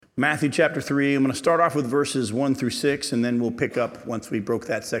Matthew chapter 3. I'm going to start off with verses 1 through 6, and then we'll pick up once we broke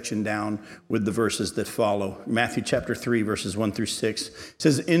that section down with the verses that follow. Matthew chapter 3, verses 1 through 6. It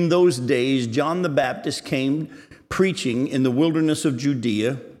says, "In those days, John the Baptist came preaching in the wilderness of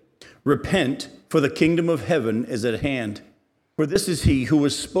Judea, 'Repent, for the kingdom of heaven is at hand.' For this is he who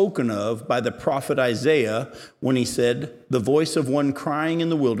was spoken of by the prophet Isaiah when he said, 'The voice of one crying in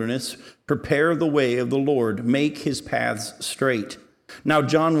the wilderness, prepare the way of the Lord, make his paths straight.' Now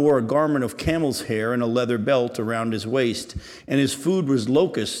John wore a garment of camel's hair and a leather belt around his waist, and his food was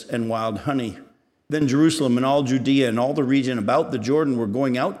locusts and wild honey. Then Jerusalem and all Judea and all the region about the Jordan were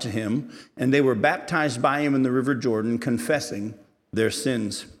going out to him, and they were baptized by him in the river Jordan, confessing their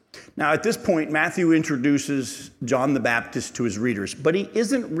sins." Now, at this point, Matthew introduces John the Baptist to his readers, but he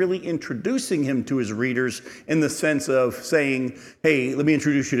isn't really introducing him to his readers in the sense of saying, "Hey, let me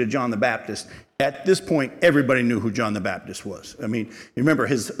introduce you to John the Baptist." At this point, everybody knew who John the Baptist was. I mean, remember,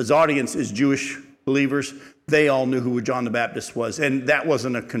 his audience is Jewish believers. They all knew who John the Baptist was, and that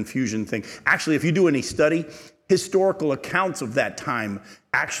wasn't a confusion thing. Actually, if you do any study, historical accounts of that time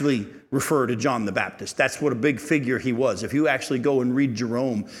actually refer to John the Baptist. That's what a big figure he was. If you actually go and read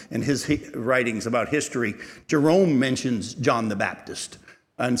Jerome and his writings about history, Jerome mentions John the Baptist.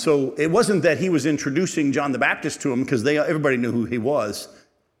 And so it wasn't that he was introducing John the Baptist to them, because everybody knew who he was,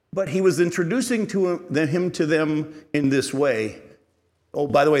 but he was introducing him to them in this way. Oh,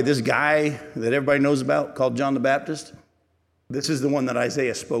 by the way, this guy that everybody knows about called John the Baptist, this is the one that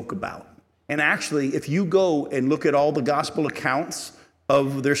Isaiah spoke about. And actually, if you go and look at all the gospel accounts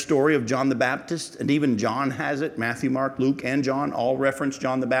of their story of John the Baptist, and even John has it, Matthew, Mark, Luke, and John all reference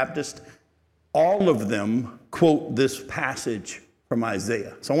John the Baptist, all of them quote this passage from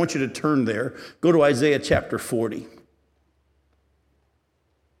Isaiah. So I want you to turn there. Go to Isaiah chapter 40.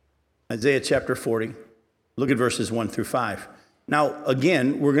 Isaiah chapter 40. Look at verses 1 through 5. Now,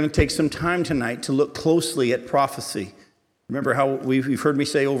 again, we're going to take some time tonight to look closely at prophecy. Remember how you've heard me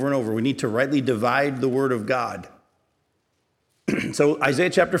say over and over, we need to rightly divide the word of God. So Isaiah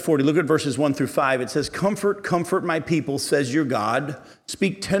chapter 40, look at verses 1 through 5. It says, "Comfort, comfort my people, says your God.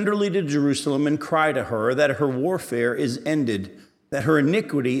 Speak tenderly to Jerusalem and cry to her that her warfare is ended, that her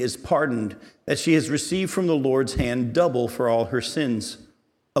iniquity is pardoned, that she has received from the Lord's hand double for all her sins.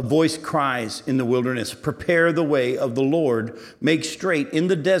 A voice cries in the wilderness, prepare the way of the Lord, make straight in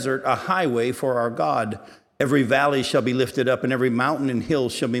the desert a highway for our God. Every valley shall be lifted up, and every mountain and hill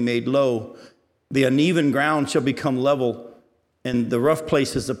shall be made low. The uneven ground shall become level, and the rough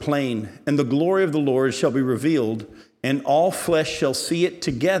places a plain. And the glory of the Lord shall be revealed, and all flesh shall see it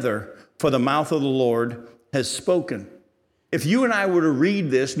together, for the mouth of the Lord has spoken." If you and I were to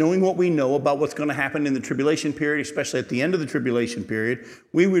read this, knowing what we know about what's going to happen in the tribulation period, especially at the end of the tribulation period,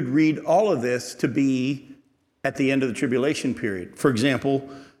 we would read all of this to be at the end of the tribulation period. For example,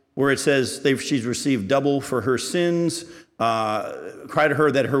 where it says she's received double for her sins, cry to her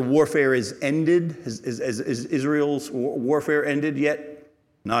that her warfare is ended. Is Israel's warfare ended yet?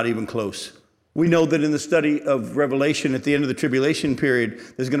 Not even close. We know that in the study of Revelation at the end of the tribulation period,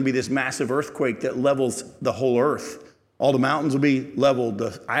 there's going to be this massive earthquake that levels the whole earth. All the mountains will be leveled.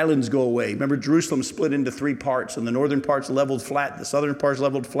 The islands go away. Remember, Jerusalem split into three parts, and the northern part's leveled flat, the southern part's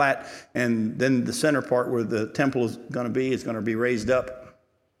leveled flat, and then the center part where the temple is going to be raised up.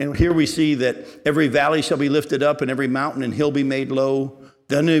 And here we see that every valley shall be lifted up, and every mountain and hill be made low.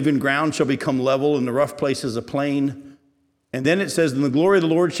 The uneven ground shall become level, and the rough places a plain. And then it says, "And the glory of the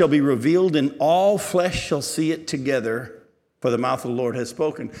Lord shall be revealed, and all flesh shall see it together, for the mouth of the Lord has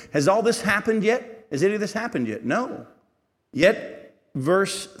spoken." Has all this happened yet? Has any of this happened yet? No. Yet,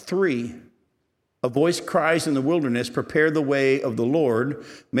 verse 3, "A voice cries in the wilderness, prepare the way of the Lord,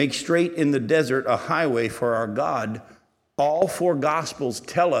 make straight in the desert a highway for our God." All four Gospels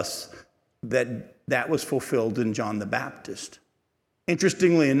tell us that that was fulfilled in John the Baptist.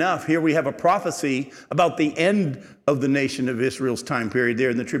 Interestingly enough, here we have a prophecy about the end of the nation of Israel's time period there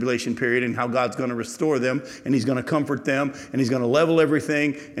in the tribulation period, and how God's going to restore them, and he's going to comfort them, and he's going to level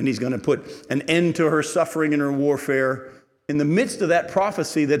everything, and he's going to put an end to her suffering and her warfare. In the midst of that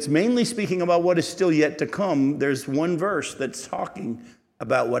prophecy that's mainly speaking about what is still yet to come, there's one verse that's talking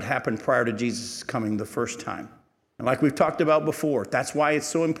about what happened prior to Jesus coming the first time. And like we've talked about before, that's why it's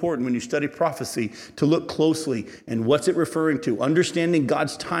so important when you study prophecy to look closely and what's it referring to, understanding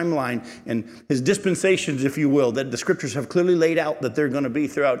God's timeline and his dispensations, if you will, that the scriptures have clearly laid out that they're going to be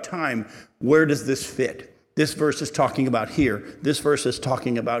throughout time. Where does this fit? This verse is talking about here. This verse is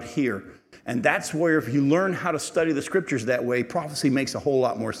talking about here. And that's where, if you learn how to study the scriptures that way, prophecy makes a whole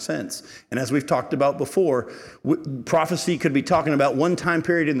lot more sense. And as we've talked about before, prophecy could be talking about one time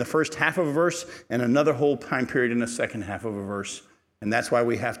period in the first half of a verse and another whole time period in the second half of a verse. And that's why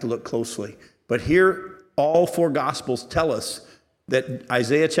we have to look closely. But here, all four Gospels tell us that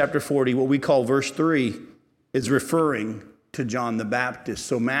Isaiah chapter 40, what we call verse 3, is referring to John the Baptist.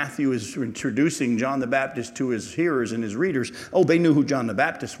 So Matthew is introducing John the Baptist to his hearers and his readers. Oh, they knew who John the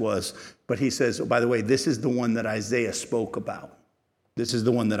Baptist was. But he says, oh, by the way, this is the one that Isaiah spoke about. This is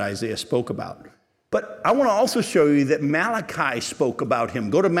the one that Isaiah spoke about. But I want to also show you that Malachi spoke about him.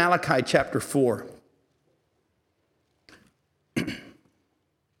 Go to Malachi chapter 4.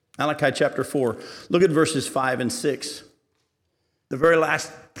 Malachi chapter 4. Look at verses 5 and 6. The very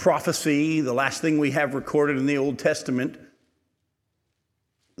last prophecy, the last thing we have recorded in the Old Testament,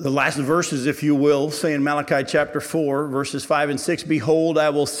 the last verses, if you will, say in Malachi chapter 4, verses 5 and 6, "Behold, I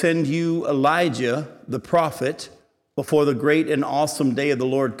will send you Elijah, the prophet, before the great and awesome day of the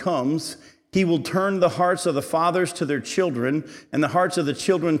Lord comes. He will turn the hearts of the fathers to their children, and the hearts of the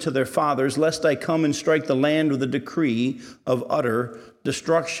children to their fathers, lest I come and strike the land with a decree of utter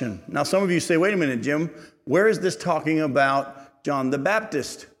destruction." Now, some of you say, wait a minute, Jim, where is this talking about John the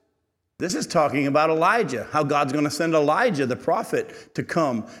Baptist? This is talking about Elijah, how God's going to send Elijah, the prophet, to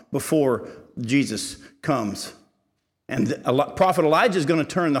come before Jesus comes. And the prophet Elijah is going to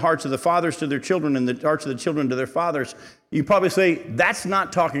turn the hearts of the fathers to their children and the hearts of the children to their fathers. You probably say, that's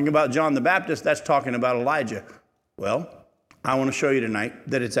not talking about John the Baptist, that's talking about Elijah. Well, I want to show you tonight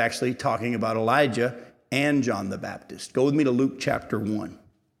that it's actually talking about Elijah and John the Baptist. Go with me to Luke chapter 1.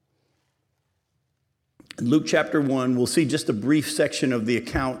 In Luke chapter 1, we'll see just a brief section of the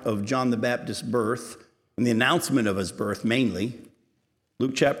account of John the Baptist's birth and the announcement of his birth mainly.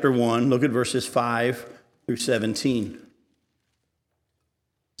 Luke chapter 1, look at verses 5 through 17.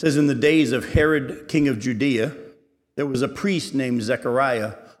 It says, "In the days of Herod, king of Judea, there was a priest named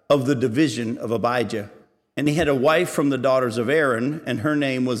Zechariah of the division of Abijah. And he had a wife from the daughters of Aaron, and her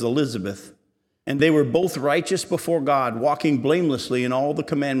name was Elizabeth. And they were both righteous before God, walking blamelessly in all the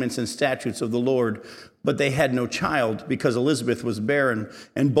commandments and statutes of the Lord. But they had no child, because Elizabeth was barren,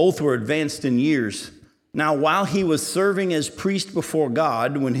 and both were advanced in years. Now, while he was serving as priest before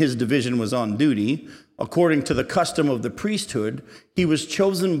God, when his division was on duty, according to the custom of the priesthood, he was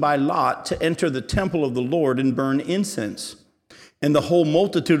chosen by lot to enter the temple of the Lord and burn incense. And the whole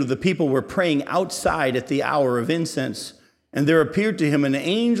multitude of the people were praying outside at the hour of incense. And there appeared to him an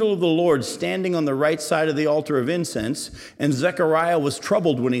angel of the Lord standing on the right side of the altar of incense. And Zechariah was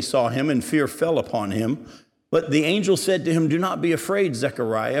troubled when he saw him, and fear fell upon him. But the angel said to him, "Do not be afraid,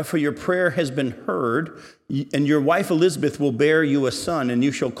 Zechariah, for your prayer has been heard, and your wife Elizabeth will bear you a son, and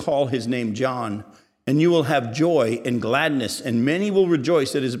you shall call his name John. And you will have joy and gladness, and many will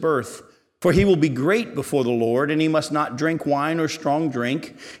rejoice at his birth. For he will be great before the Lord, and he must not drink wine or strong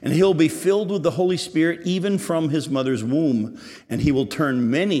drink, and he'll be filled with the Holy Spirit even from his mother's womb. And he will turn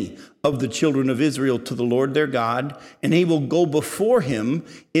many of the children of Israel to the Lord their God, and he will go before him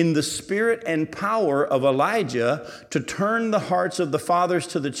in the spirit and power of Elijah to turn the hearts of the fathers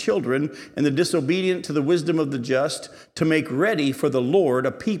to the children and the disobedient to the wisdom of the just, to make ready for the Lord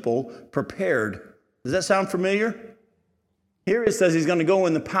a people prepared." Does that sound familiar? Here it says he's going to go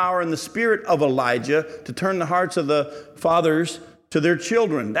in the power and the spirit of Elijah to turn the hearts of the fathers to their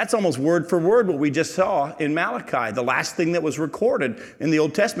children. That's almost word for word what we just saw in Malachi, the last thing that was recorded in the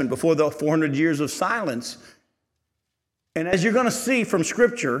Old Testament before the 400 years of silence. And as you're going to see from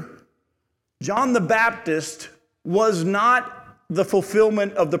Scripture, John the Baptist was not the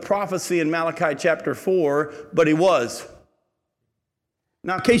fulfillment of the prophecy in Malachi chapter 4, but he was.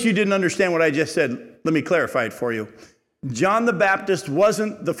 Now, in case you didn't understand what I just said, let me clarify it for you. John the Baptist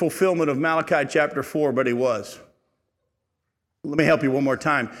wasn't the fulfillment of Malachi chapter 4, but he was. Let me help you one more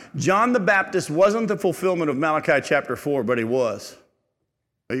time. John the Baptist wasn't the fulfillment of Malachi chapter 4, but he was.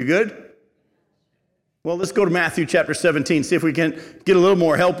 Are you good? Well, let's go to Matthew chapter 17, see if we can get a little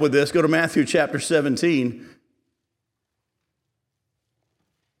more help with this. Go to Matthew chapter 17.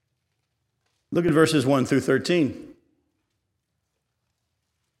 Look at verses 1 through 13.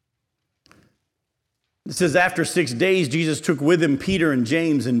 It says, "After 6 days, Jesus took with him Peter and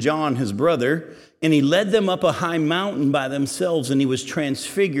James and John, his brother, and he led them up a high mountain by themselves, and he was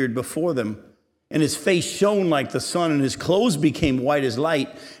transfigured before them. And his face shone like the sun, and his clothes became white as light.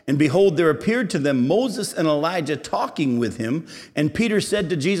 And behold, there appeared to them Moses and Elijah talking with him. And Peter said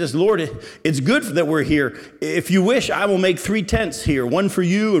to Jesus, 'Lord, it's good that we're here. If you wish, I will make 3 tents here, one for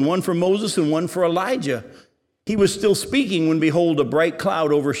you and one for Moses and one for Elijah.' He was still speaking when, behold, a bright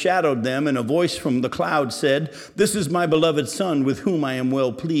cloud overshadowed them, and a voice from the cloud said, 'This is my beloved Son, with whom I am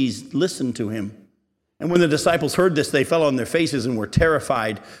well pleased. Listen to him.' And when the disciples heard this, they fell on their faces and were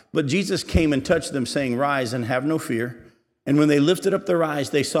terrified. But Jesus came and touched them, saying, 'Rise and have no fear.' And when they lifted up their eyes,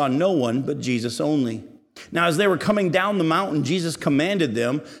 they saw no one but Jesus only. Now, as they were coming down the mountain, Jesus commanded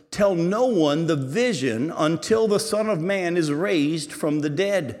them, tell no one the vision until the Son of Man is raised from the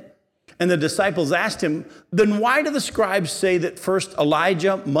dead. And the disciples asked him, then why do the scribes say that first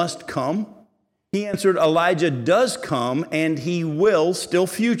Elijah must come? He answered, Elijah does come, and he will, still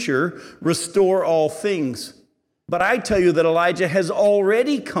future, restore all things. But I tell you that Elijah has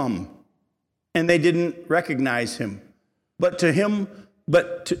already come, and they didn't recognize him. But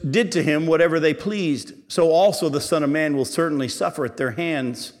did to him whatever they pleased. So also the Son of Man will certainly suffer at their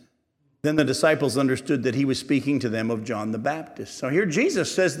hands. Then the disciples understood that he was speaking to them of John the Baptist. So here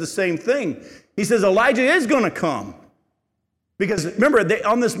Jesus says the same thing. He says Elijah is going to come. Because remember,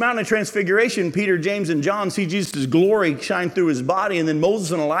 on this mountain of transfiguration, Peter, James, and John see Jesus' glory shine through his body, and then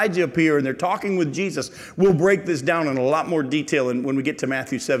Moses and Elijah appear, and they're talking with Jesus. We'll break this down in a lot more detail when we get to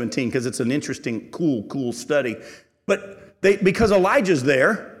Matthew 17, because it's an interesting, cool study. But because Elijah's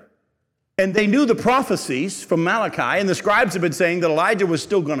there, and they knew the prophecies from Malachi, and the scribes had been saying that Elijah was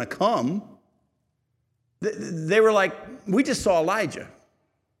still going to come, they were like, we just saw Elijah.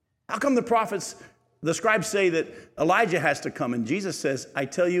 How come the scribes say that Elijah has to come? And Jesus says, I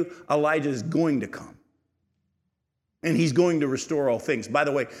tell you, Elijah is going to come. And he's going to restore all things. By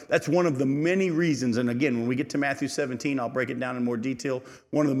the way, that's one of the many reasons, and again, when we get to Matthew 17, I'll break it down in more detail.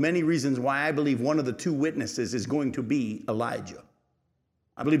 One of the many reasons why I believe one of the two witnesses is going to be Elijah.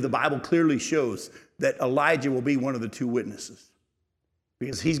 I believe the Bible clearly shows that Elijah will be one of the two witnesses.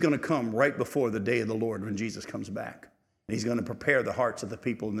 Because he's going to come right before the day of the Lord when Jesus comes back. And he's going to prepare the hearts of the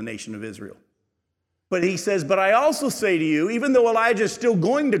people in the nation of Israel. But he says, but I also say to you, even though Elijah is still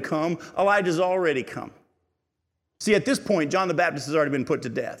going to come, Elijah's already come. See, at this point, John the Baptist has already been put to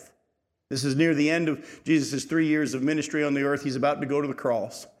death. This is near the end of Jesus' 3 years of ministry on the earth. He's about to go to the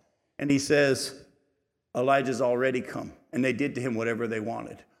cross. And he says, Elijah's already come. And they did to him whatever they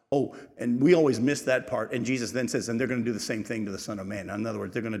wanted. Oh, and we always miss that part. And Jesus then says, and they're going to do the same thing to the Son of Man. In other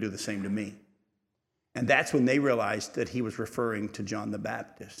words, they're going to do the same to me. And that's when they realized that he was referring to John the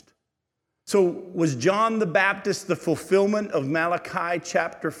Baptist. So was John the Baptist the fulfillment of Malachi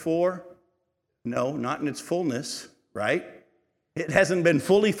chapter 4? No, not in its fullness, right? It hasn't been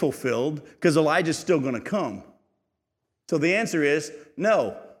fully fulfilled because Elijah's still going to come. So the answer is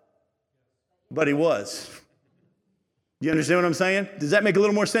no, but he was. You understand what I'm saying? Does that make a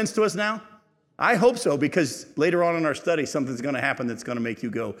little more sense to us now? I hope so, because later on in our study, something's going to happen that's going to make you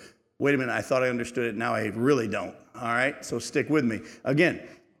go, wait a minute, I thought I understood it. Now I really don't. All right, so stick with me. Again,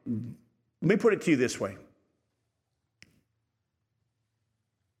 let me put it to you this way.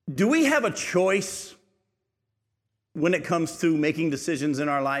 Do we have a choice when it comes to making decisions in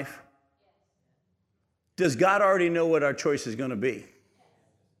our life? Does God already know what our choice is going to be?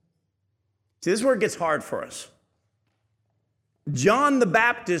 See, this is where it gets hard for us. John the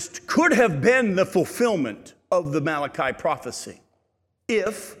Baptist could have been the fulfillment of the Malachi prophecy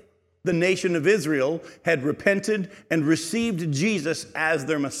if the nation of Israel had repented and received Jesus as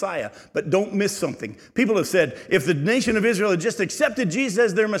their Messiah. But don't miss something. People have said, if the nation of Israel had just accepted Jesus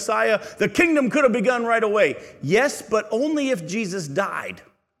as their Messiah, the kingdom could have begun right away. Yes, but only if Jesus died.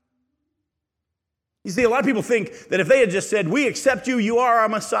 You see, a lot of people think that if they had just said, we accept you, you are our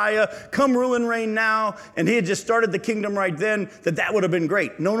Messiah, come rule and reign now, and he had just started the kingdom right then, that would have been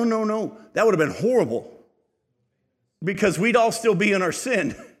great. No. That would have been horrible. Because we'd all still be in our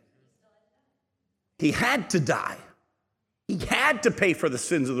sin. He had to die. He had to pay for the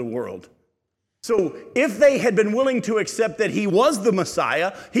sins of the world. So if they had been willing to accept that he was the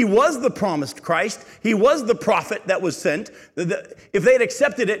Messiah, he was the promised Christ, he was the prophet that was sent, if they had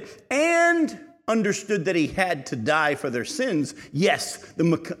accepted it and understood that he had to die for their sins, yes, the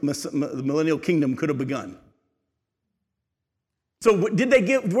millennial kingdom could have begun. So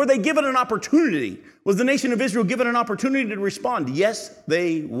were they given an opportunity? Was the nation of Israel given an opportunity to respond? Yes,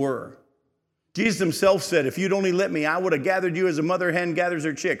 they were. Jesus himself said, if you'd only let me, I would have gathered you as a mother hen gathers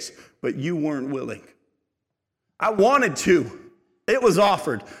her chicks, but you weren't willing. I wanted to. It was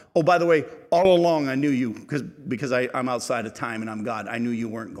offered. Oh, by the way, all along I knew you, because I'm outside of time and I'm God. I knew you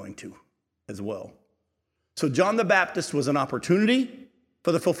weren't going to as well. So John the Baptist was an opportunity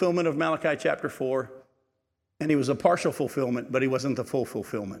for the fulfillment of Malachi chapter 4, and he was a partial fulfillment, but he wasn't the full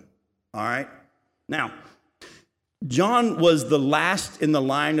fulfillment. All right? Now, John was the last in the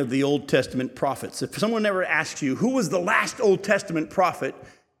line of the Old Testament prophets. If someone ever asks you, who was the last Old Testament prophet,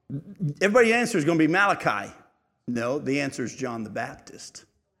 everybody's answer is going to be Malachi. No, the answer is John the Baptist.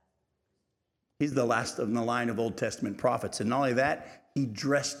 He's the last in the line of Old Testament prophets. And not only that, he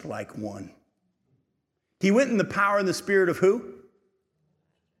dressed like one. He went in the power and the spirit of who?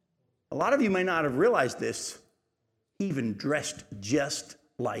 A lot of you may not have realized this. He even dressed just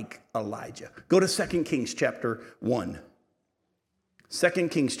like Elijah. Go to 2 Kings chapter 1. 2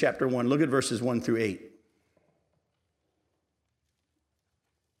 Kings chapter 1, look at verses 1 through 8.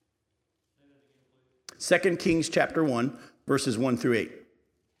 Second Kings chapter 1, verses 1 through 8.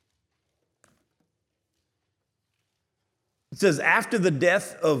 It says, after the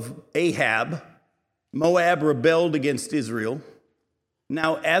death of Ahab, Moab rebelled against Israel.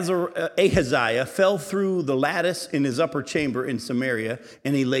 Now Ahaziah fell through the lattice in his upper chamber in Samaria,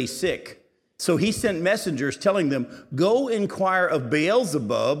 and he lay sick. So he sent messengers telling them, go inquire of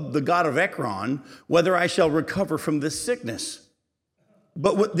Beelzebub, the god of Ekron, whether I shall recover from this sickness.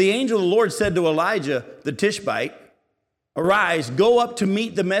 But what the angel of the Lord said to Elijah the Tishbite, arise, go up to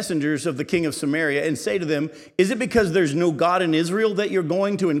meet the messengers of the king of Samaria and say to them, is it because there's no God in Israel that you're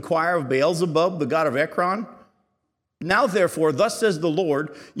going to inquire of Beelzebub, the god of Ekron? Now, therefore, thus says the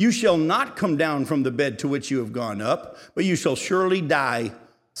Lord, you shall not come down from the bed to which you have gone up, but you shall surely die.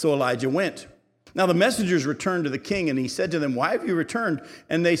 So Elijah went. Now the messengers returned to the king, and he said to them, why have you returned?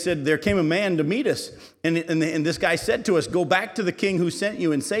 And they said, there came a man to meet us. And this guy said to us, go back to the king who sent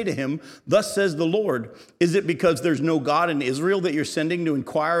you and say to him, thus says the Lord, is it because there's no God in Israel that you're sending to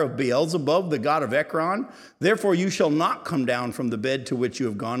inquire of Beelzebub, the god of Ekron? Therefore you shall not come down from the bed to which you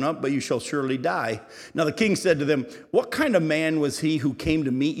have gone up, but you shall surely die. Now the king said to them, what kind of man was he who came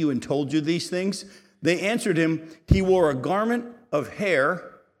to meet you and told you these things? They answered him, he wore a garment of hair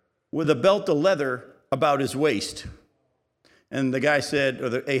with a belt of leather about his waist. And the guy said, or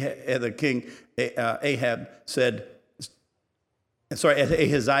the king, Ahaziah said,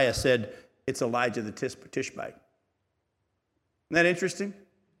 it's Elijah the Tishbite. Isn't that interesting?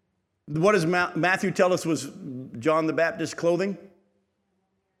 What does Matthew tell us was John the Baptist's clothing?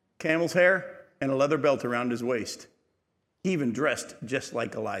 Camel's hair and a leather belt around his waist. He even dressed just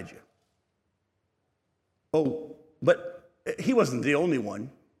like Elijah. Oh, but he wasn't the only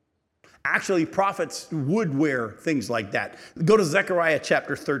one. Actually, prophets would wear things like that. Go to Zechariah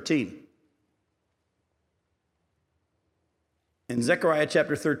chapter 13. In Zechariah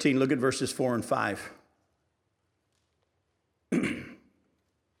chapter 13, look at verses 4 and 5. It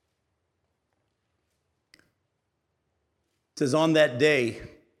says, on that day,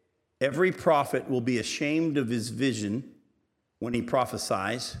 every prophet will be ashamed of his vision when he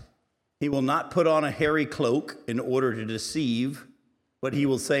prophesies. He will not put on a hairy cloak in order to deceive, but he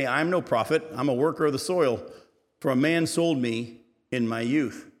will say, I'm no prophet, I'm a worker of the soil, for a man sold me in my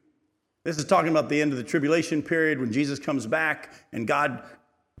youth. This is talking about the end of the tribulation period when Jesus comes back and God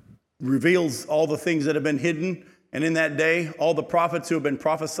reveals all the things that have been hidden. And in that day, all the prophets who have been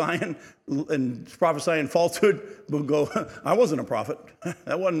prophesying falsehood will go, I wasn't a prophet.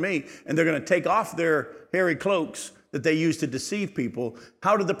 That wasn't me. And they're going to take off their hairy cloaks that they used to deceive people.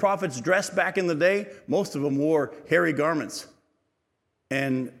 How did the prophets dress back in the day? Most of them wore hairy garments.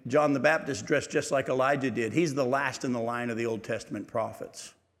 And John the Baptist dressed just like Elijah did. He's the last in the line of the Old Testament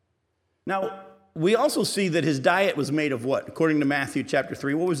prophets. Now, we also see that his diet was made of what? According to Matthew chapter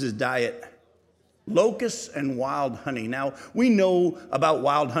 3, what was his diet? Locusts and wild honey. Now, we know about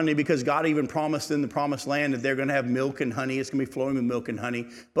wild honey because God even promised in the promised land that they're going to have milk and honey. It's going to be flowing with milk and honey.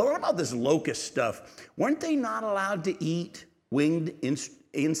 But what about this locust stuff? Weren't they not allowed to eat winged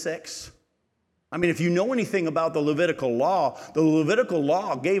insects? I mean, if you know anything about the Levitical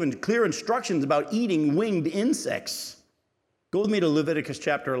law gave clear instructions about eating winged insects. Go with me to Leviticus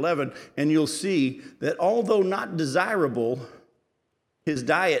chapter 11, and you'll see that although not desirable, his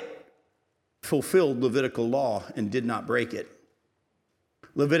diet fulfilled Levitical law and did not break it.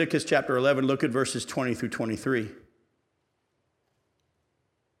 Leviticus chapter 11, look at verses 20 through 23.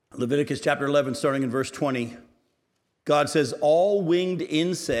 Leviticus chapter 11, starting in verse 20. God says, all winged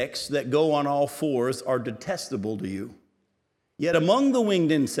insects that go on all fours are detestable to you. Yet among the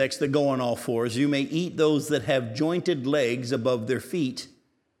winged insects that go on all fours, you may eat those that have jointed legs above their feet,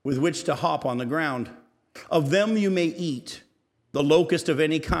 with which to hop on the ground. Of them you may eat the locust of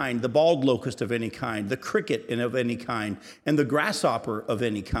any kind, the bald locust of any kind, the cricket of any kind, and the grasshopper of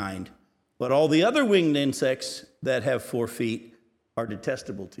any kind. But all the other winged insects that have 4 feet are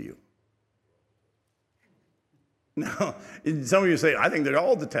detestable to you. Now, some of you say, I think they're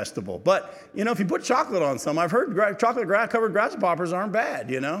all detestable. But, if you put chocolate on some, I've heard chocolate-covered grasshoppers aren't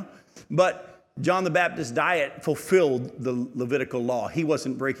bad, But John the Baptist's diet fulfilled the Levitical law. He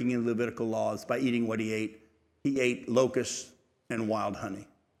wasn't breaking any Levitical laws by eating what he ate. He ate locusts and wild honey.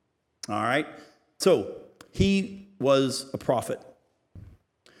 All right? So, he was a prophet.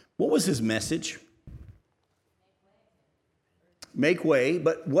 What was his message? Make way,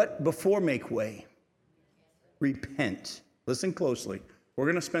 but what before make way? Repent. Listen closely. We're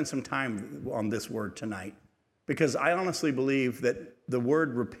going to spend some time on this word tonight because I honestly believe that the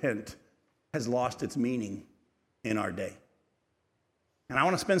word repent has lost its meaning in our day. And I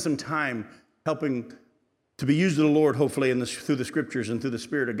want to spend some time helping to be used of the Lord, hopefully, through the scriptures and through the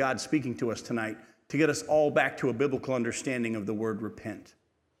Spirit of God speaking to us tonight, to get us all back to a biblical understanding of the word repent.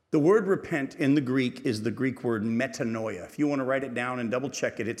 The word repent in the Greek is the Greek word metanoia. If you want to write it down and double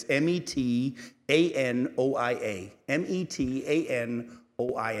check it, it's metanoia.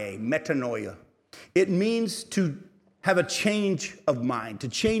 metanoia, metanoia. It means to have a change of mind, to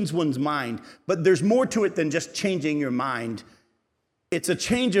change one's mind. But there's more to it than just changing your mind. It's a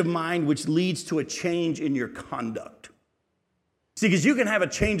change of mind which leads to a change in your conduct. See, because you can have a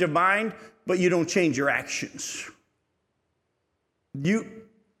change of mind, but you don't change your actions.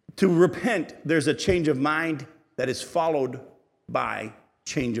 To repent, there's a change of mind that is followed by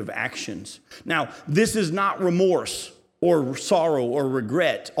change of actions. Now, this is not remorse or sorrow or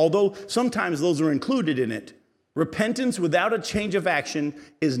regret, although sometimes those are included in it. Repentance without a change of action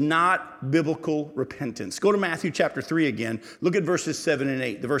is not biblical repentance. Go to Matthew chapter 3 again. Look at verses 7 and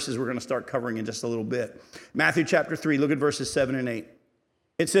 8, the verses we're going to start covering in just a little bit. Matthew chapter 3, look at verses 7 and 8.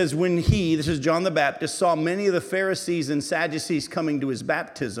 It says, when he, this is John the Baptist, saw many of the Pharisees and Sadducees coming to his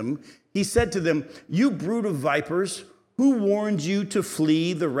baptism, he said to them, you brood of vipers, who warned you to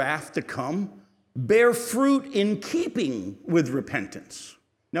flee the wrath to come? Bear fruit in keeping with repentance.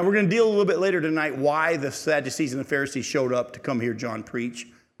 Now, we're going to deal a little bit later tonight why the Sadducees and the Pharisees showed up to come hear John preach.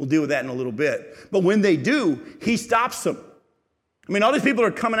 We'll deal with that in a little bit. But when they do, he stops them. I mean, all these people are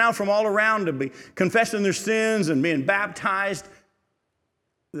coming out from all around to be confessing their sins and being baptized.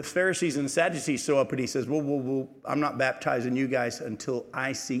 The Pharisees and the Sadducees show up and he says, whoa, I'm not baptizing you guys until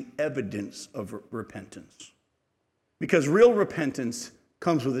I see evidence of repentance. Because real repentance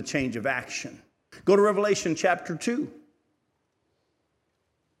comes with a change of action. Go to Revelation chapter 2.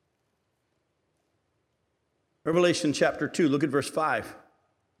 Revelation chapter 2, look at verse 5.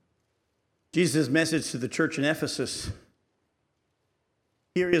 Jesus' message to the church in Ephesus.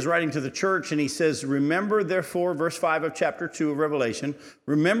 Here he is writing to the church and he says, remember therefore, verse 5 of chapter 2 of Revelation,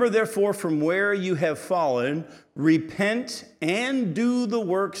 remember therefore from where you have fallen, repent and do the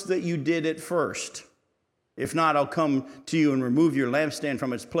works that you did at first. If not, I'll come to you and remove your lampstand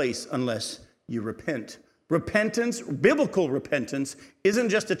from its place unless you repent. Repentance, biblical repentance, isn't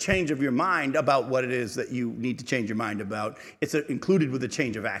just a change of your mind about what it is that you need to change your mind about. It's included with a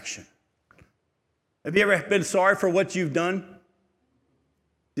change of action. Have you ever been sorry for what you've done?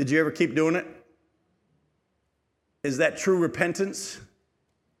 Did you ever keep doing it? Is that true repentance?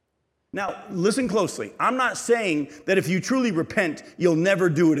 Now, listen closely. I'm not saying that if you truly repent, you'll never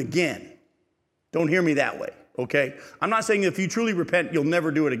do it again. Don't hear me that way, okay? I'm not saying that if you truly repent, you'll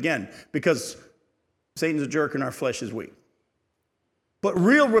never do it again, because Satan's a jerk and our flesh is weak. But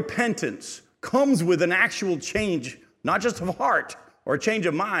real repentance comes with an actual change, not just of heart or a change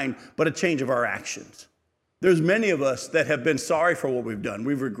of mind, but a change of our actions. There's many of us that have been sorry for what we've done.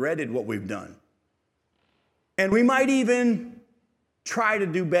 We've regretted what we've done. And we might even try to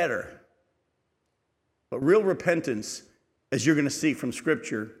do better. But real repentance, as you're going to see from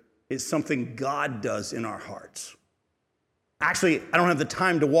Scripture, is something God does in our hearts. Actually, I don't have the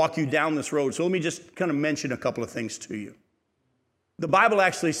time to walk you down this road, so let me just kind of mention a couple of things to you. The Bible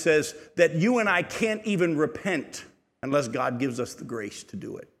actually says that you and I can't even repent unless God gives us the grace to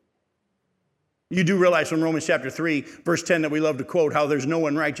do it. You do realize from Romans chapter 3, verse 10 that we love to quote how there's no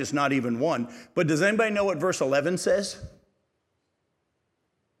one righteous, not even one. But does anybody know what verse 11 says?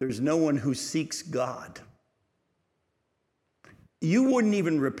 There's no one who seeks God. You wouldn't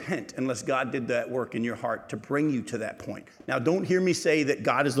even repent unless God did that work in your heart to bring you to that point. Now, don't hear me say that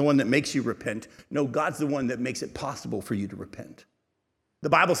God is the one that makes you repent. No, God's the one that makes it possible for you to repent. The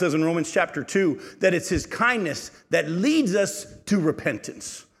Bible says in Romans chapter 2 that it's his kindness that leads us to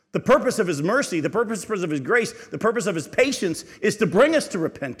repentance. The purpose of his mercy, the purpose of his grace, the purpose of his patience is to bring us to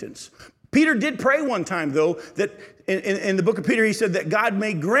repentance. Peter did pray one time, though, that in the book of Peter, he said that God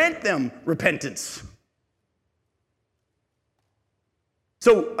may grant them repentance.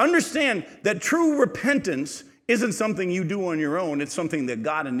 So understand that true repentance isn't something you do on your own. It's something that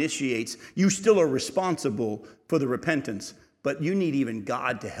God initiates. You still are responsible for the repentance, but you need even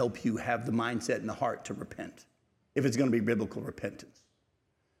God to help you have the mindset and the heart to repent if it's going to be biblical repentance.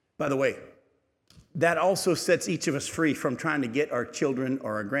 By the way, that also sets each of us free from trying to get our children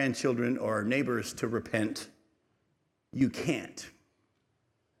or our grandchildren or our neighbors to repent. You can't.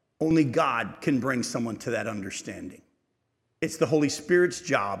 Only God can bring someone to that understanding. It's the Holy Spirit's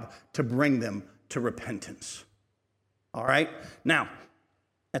job to bring them to repentance. All right? Now,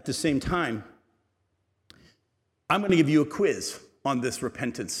 at the same time, I'm going to give you a quiz. on this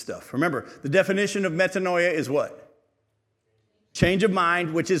repentance stuff. Remember, the definition of metanoia is what? Change of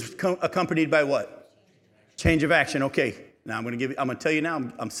mind, which is accompanied by what? Change of action. Okay, now I'm going to tell you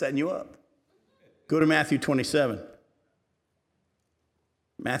now, I'm setting you up. Go to Matthew 27.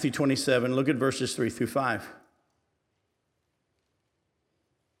 Matthew 27, look at verses 3 through 5.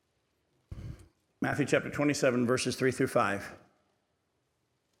 Matthew chapter 27, verses 3 through 5.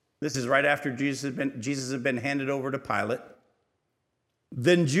 This is right after Jesus had been handed over to Pilate.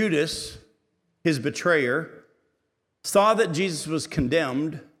 Then Judas, his betrayer, saw that Jesus was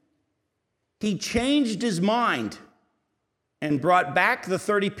condemned. He changed his mind and brought back the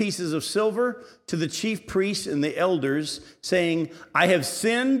 30 pieces of silver to the chief priests and the elders, saying, I have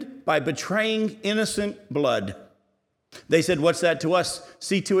sinned by betraying innocent blood. They said, what's that to us?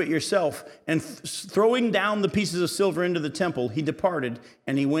 See to it yourself. And throwing down the pieces of silver into the temple, he departed,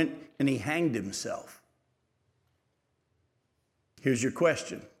 and he went and he hanged himself. Here's your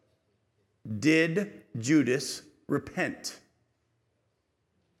question. Did Judas repent?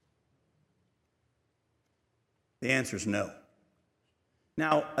 The answer is no.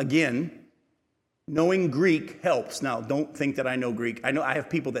 Now, again, knowing Greek helps. Now, don't think that I know Greek. I have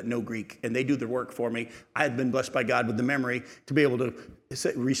people that know Greek, and they do the work for me. I have been blessed by God with the memory to be able to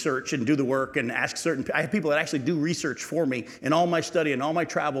research and do the work and ask I have people that actually do research for me in all my study and all my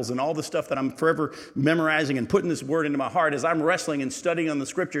travels and all the stuff that I'm forever memorizing and putting this word into my heart. As I'm wrestling and studying on the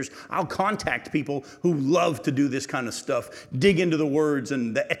scriptures, I'll contact people who love to do this kind of stuff, dig into the words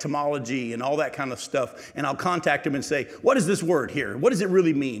and the etymology and all that kind of stuff, and I'll contact them and say, what is this word here? What does it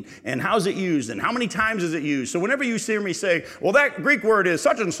really mean? And how's it used? And how many times is it used? So whenever you hear me say, well, that Greek word is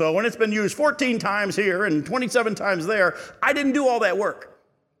such and so, and it's been used 14 times here and 27 times there, I didn't do all that work.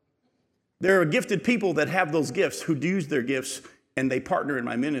 There are gifted people that have those gifts who use their gifts and they partner in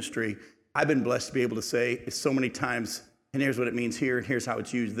my ministry. I've been blessed to be able to say it so many times, and here's what it means here, and here's how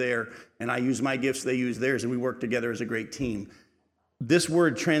it's used there. And I use my gifts, they use theirs, and we work together as a great team. This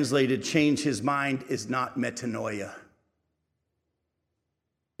word translated change his mind is not metanoia.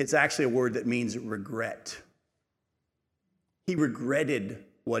 It's actually a word that means regret. He regretted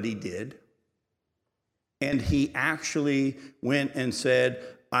what he did, and he actually went and said,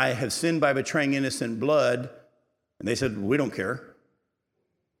 I have sinned by betraying innocent blood. And they said, we don't care.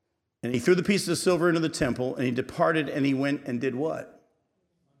 And he threw the pieces of silver into the temple, and he departed, and he went and did what?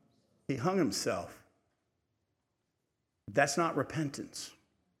 He hung himself. That's not repentance.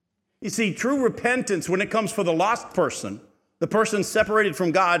 You see, true repentance, when it comes for the lost person, the person separated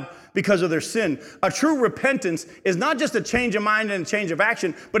from God because of their sin, a true repentance is not just a change of mind and a change of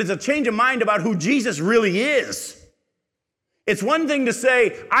action, but it's a change of mind about who Jesus really is. It's one thing to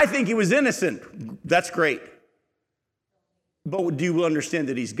say, I think he was innocent. That's great. But do you understand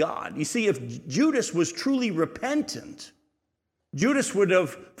that he's God? You see, if Judas was truly repentant, Judas would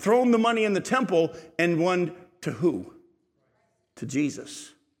have thrown the money in the temple and won to who? To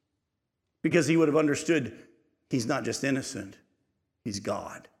Jesus. Because he would have understood he's not just innocent, he's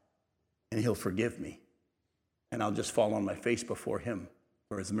God. And he'll forgive me. And I'll just fall on my face before him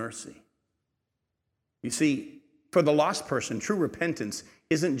for his mercy. You see, for the lost person, true repentance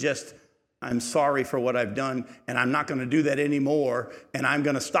isn't just, I'm sorry for what I've done, and I'm not going to do that anymore, and I'm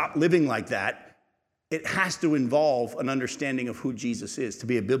going to stop living like that. It has to involve an understanding of who Jesus is to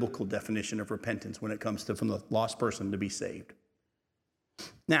be a biblical definition of repentance when it comes to from the lost person to be saved.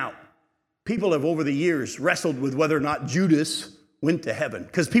 Now, people have over the years wrestled with whether or not Judas went to heaven.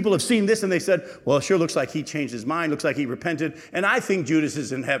 Because people have seen this and they said, well, it sure looks like he changed his mind, looks like he repented, and I think Judas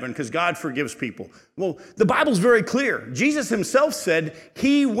is in heaven because God forgives people. Well, the Bible's very clear. Jesus himself said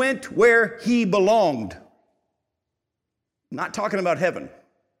he went where he belonged. Not talking about heaven.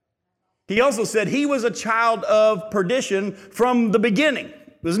 He also said he was a child of perdition from the beginning.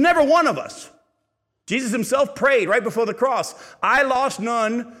 It was never one of us. Jesus himself prayed right before the cross, I lost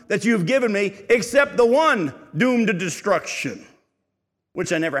none that you have given me except the one doomed to destruction,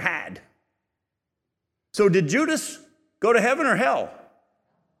 which I never had. So did Judas go to heaven or hell?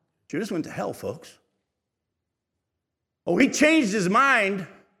 Judas went to hell, folks. Oh, he changed his mind,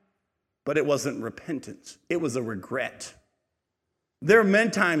 but it wasn't repentance. It was a regret. There are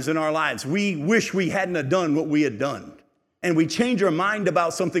many times in our lives we wish we hadn't have done what we had done. And we change our mind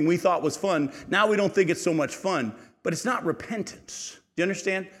about something we thought was fun. Now we don't think it's so much fun, but it's not repentance. Do you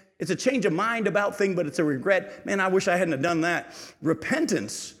understand? It's a change of mind about things, but it's a regret. Man, I wish I hadn't have done that.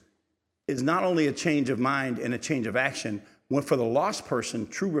 Repentance is not only a change of mind and a change of action. When for the lost person,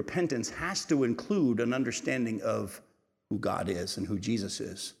 true repentance has to include an understanding of who God is and who Jesus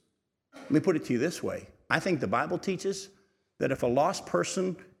is. Let me put it to you this way. I think the Bible teaches that if a lost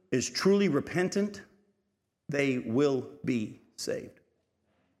person is truly repentant, they will be saved?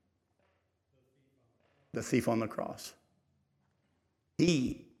 The thief on the cross.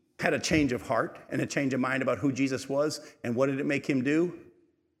 He had a change of heart and a change of mind about who Jesus was. And what did it make him do?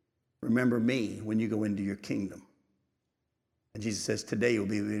 Remember me when you go into your kingdom. And Jesus says, today you'll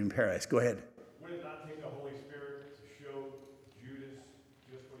be in paradise. Go ahead. Would it not take the Holy Spirit to show Judas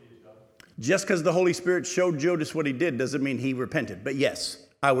just what he had done? Just because the Holy Spirit showed Judas what he did doesn't mean he repented. But yes,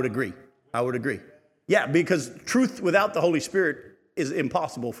 I would agree. I would agree. Yeah, because truth without the Holy Spirit is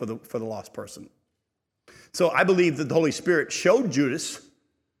impossible for the lost person. So I believe that the Holy Spirit showed Judas,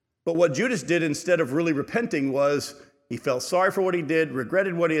 but what Judas did instead of really repenting was he felt sorry for what he did,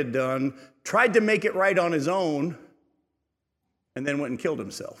 regretted what he had done, tried to make it right on his own, and then went and killed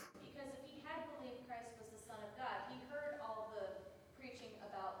himself. Because if he had believed Christ was the Son of God, he heard all the preaching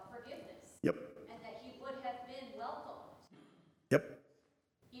about forgiveness. Yep. And that he would have been welcomed. Yep.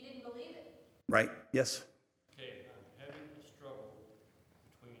 He didn't believe it. Right. Yes. Okay, I'm having a struggle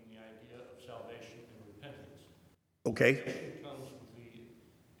between the idea of salvation and repentance. Okay. It comes with the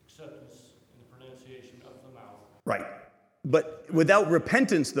acceptance and the pronunciation of the mouth. Right. But without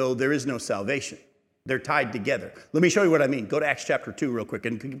repentance, though, there is no salvation. They're tied together. Let me show you what I mean. Go to Acts chapter 2 real quick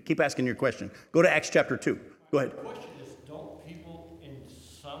and keep asking your question. Go to Acts chapter 2. Go ahead. The question is, don't people in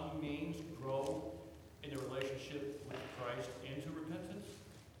some means grow in their relationship with Christ into repentance?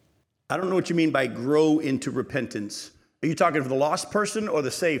 I don't know what you mean by grow into repentance. Are you talking for the lost person or the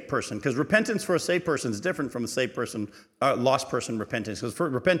saved person? Because repentance for a saved person is different from a saved person, lost person repentance. Because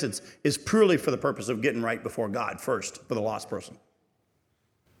repentance is purely for the purpose of getting right before God first for the lost person.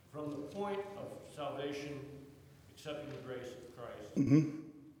 From the point of salvation, accepting the grace of Christ,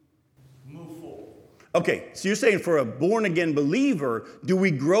 move forward. Okay, so you're saying for a born-again believer, do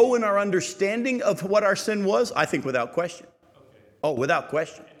we grow in our understanding of what our sin was? I think without question. Okay. Oh, without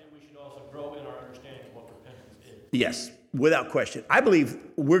question. And then we should also grow in our understanding of what repentance is. Yes, without question. I believe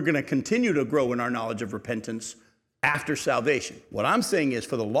we're going to continue to grow in our knowledge of repentance after salvation. What I'm saying is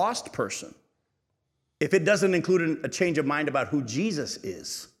for the lost person, if it doesn't include a change of mind about who Jesus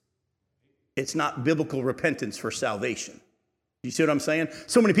is, it's not biblical repentance for salvation. You see what I'm saying?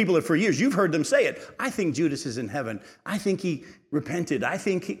 So many people have for years, you've heard them say it. I think Judas is in heaven. I think he repented.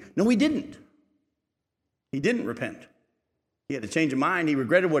 No, he didn't. He didn't repent. He had a change of mind. He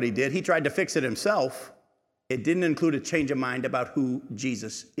regretted what he did. He tried to fix it himself. It didn't include a change of mind about who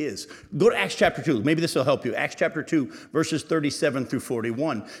Jesus is. Go to Acts chapter 2. Maybe this will help you. Acts chapter 2, verses 37 through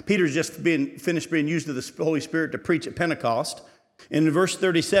 41. Peter's just finished being used of the Holy Spirit to preach at Pentecost. In verse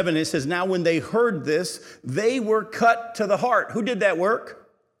 37, it says, now when they heard this, they were cut to the heart. Who did that work?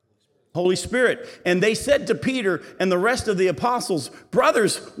 Holy Spirit. And they said to Peter and the rest of the apostles,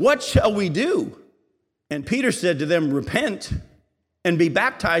 brothers, what shall we do? And Peter said to them, repent and be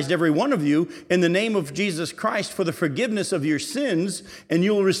baptized, every one of you, in the name of Jesus Christ for the forgiveness of your sins, and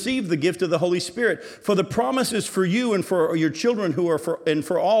you will receive the gift of the Holy Spirit. For the promise is for you and for your children and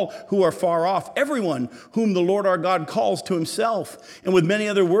for all who are far off, everyone whom the Lord our God calls to himself. And with many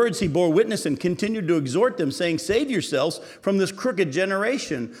other words he bore witness and continued to exhort them, saying, save yourselves from this crooked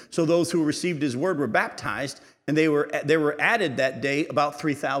generation. So those who received his word were baptized, and they were added that day about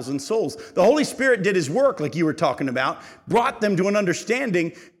 3,000 souls. The Holy Spirit did his work, like you were talking about, brought them to an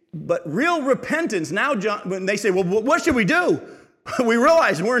understanding. But real repentance, now when they say, well, what should we do? We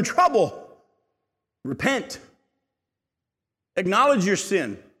realize we're in trouble. Repent. Acknowledge your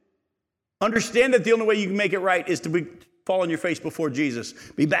sin. Understand that the only way you can make it right is to fall on your face before Jesus.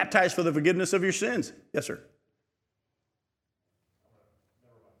 Be baptized for the forgiveness of your sins. Yes, sir.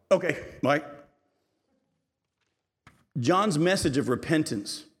 Okay, Mike. John's message of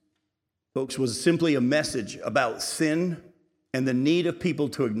repentance, folks, was simply a message about sin and the need of people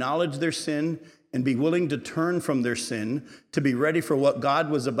to acknowledge their sin and be willing to turn from their sin to be ready for what God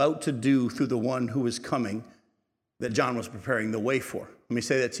was about to do through the one who was coming that John was preparing the way for. Let me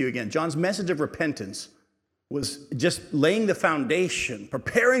say that to you again. John's message of repentance was just laying the foundation,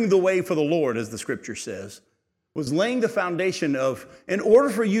 preparing the way for the Lord, as the scripture says, was laying the foundation of, in order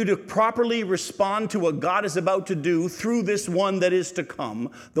for you to properly respond to what God is about to do through this one that is to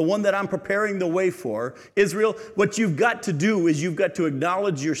come, the one that I'm preparing the way for, Israel, what you've got to do is you've got to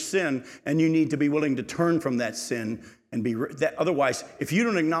acknowledge your sin, and you need to be willing to turn from that sin and otherwise, if you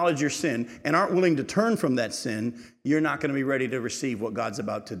don't acknowledge your sin and aren't willing to turn from that sin, you're not going to be ready to receive what God's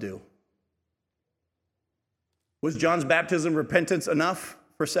about to do. Was John's baptism repentance enough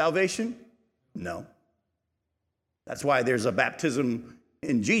for salvation? No. That's why there's a baptism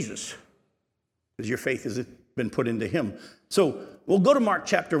in Jesus, because your faith has been put into him. So we'll go to Mark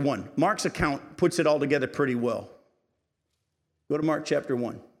chapter 1. Mark's account puts it all together pretty well. Go to Mark chapter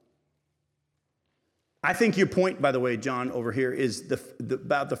 1. I think your point, by the way, John, over here is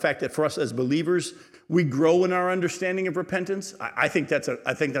about the fact that for us as believers, we grow in our understanding of repentance. I think that's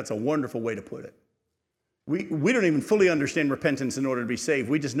a wonderful way to put it. We don't even fully understand repentance in order to be saved.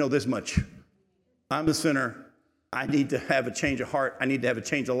 We just know this much. I'm a sinner. I need to have a change of heart. I need to have a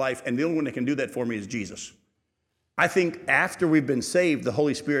change of life. And the only one that can do that for me is Jesus. I think after we've been saved, the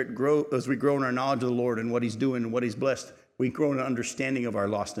Holy Spirit as we grow in our knowledge of the Lord and what he's doing and what he's blessed, we grow in an understanding of our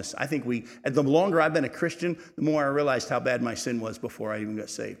lostness. I think the longer I've been a Christian, the more I realized how bad my sin was before I even got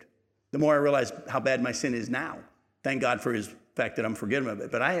saved. The more I realized how bad my sin is now. Thank God for his fact that I'm forgiven of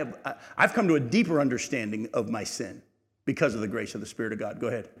it. But I've come to a deeper understanding of my sin because of the grace of the Spirit of God. Go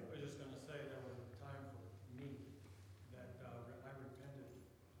ahead. I was just going to say there was a time for me that I repented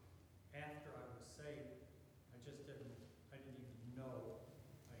after I was saved. I didn't even know.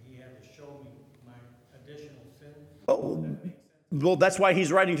 He had to show me my additional sin. Oh, well, that's why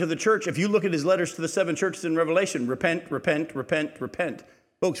he's writing to the church. If you look at his letters to the 7 churches in Revelation, repent, repent, repent, repent.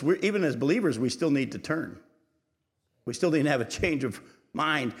 Folks, even as believers, we still need to turn. We still need to have a change of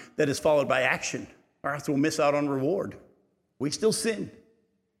mind that is followed by action, or else we'll miss out on reward. We still sin.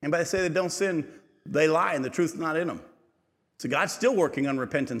 Anybody say they don't sin, they lie, and the truth's not in them. So God's still working on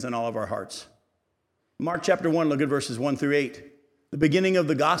repentance in all of our hearts. Mark chapter 1, look at verses 1 through 8. The beginning of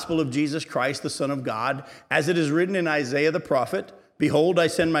the gospel of Jesus Christ, the Son of God, as it is written in Isaiah the prophet, behold, I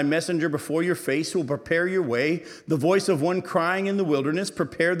send my messenger before your face who will prepare your way, the voice of one crying in the wilderness,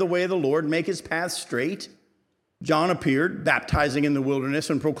 prepare the way of the Lord, make his path straight. John appeared, baptizing in the wilderness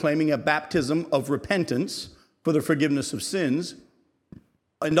and proclaiming a baptism of repentance for the forgiveness of sins.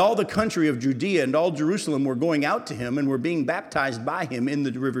 And all the country of Judea and all Jerusalem were going out to him and were being baptized by him in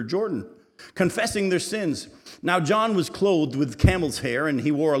the river Jordan, confessing their sins. Now John was clothed with camel's hair, and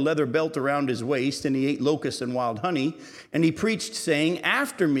he wore a leather belt around his waist, and he ate locusts and wild honey. And he preached, saying,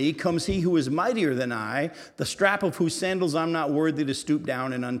 after me comes he who is mightier than I, the strap of whose sandals I'm not worthy to stoop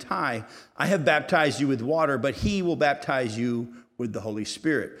down and untie. I have baptized you with water, but he will baptize you with the Holy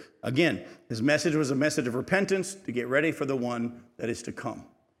Spirit. Again, his message was a message of repentance to get ready for the one that is to come.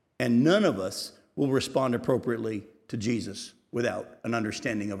 And none of us will respond appropriately to Jesus without an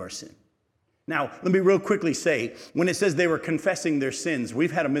understanding of our sin. Now, let me real quickly say, when it says they were confessing their sins,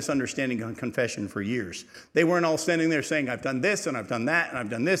 we've had a misunderstanding on confession for years. They weren't all standing there saying, I've done this, and I've done that, and I've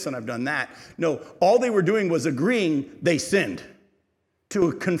done this, and I've done that. No, all they were doing was agreeing they sinned.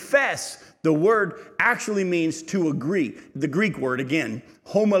 To confess, the word actually means to agree. The Greek word, again,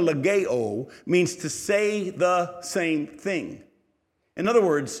 homologeo, means to say the same thing. In other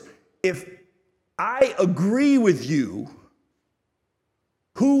words, if I agree with you,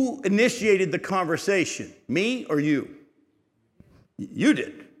 who initiated the conversation? Me or you? You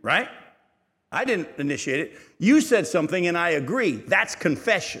did, right? I didn't initiate it. You said something and I agree. That's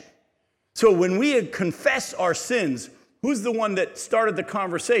confession. So when we confess our sins, who's the one that started the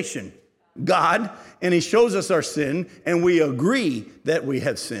conversation? God. And he shows us our sin and we agree that we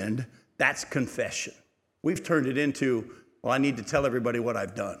have sinned. That's confession. We've turned it into, well, I need to tell everybody what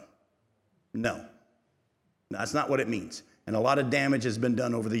I've done. No, that's not what it means. And a lot of damage has been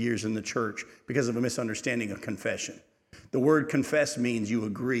done over the years in the church because of a misunderstanding of confession. The word confess means you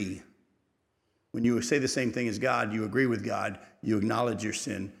agree. When you say the same thing as God, you agree with God, you acknowledge your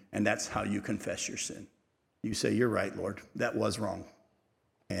sin, and that's how you confess your sin. You say, you're right, Lord, that was wrong.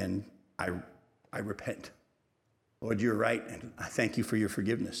 And I repent. Lord, you're right, and I thank you for your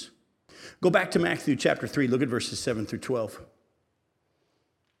forgiveness. Go back to Matthew chapter 3, look at verses 7 through 12.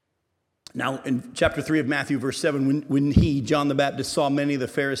 Now, in chapter 3 of Matthew, verse 7, when he, John the Baptist, saw many of the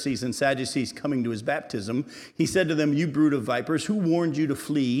Pharisees and Sadducees coming to his baptism, he said to them, you brood of vipers, who warned you to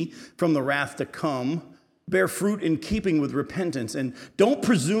flee from the wrath to come? Bear fruit in keeping with repentance, and don't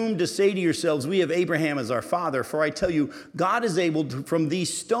presume to say to yourselves, we have Abraham as our father, for I tell you, God is able from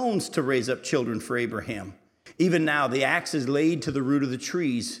these stones to raise up children for Abraham. Even now, the axe is laid to the root of the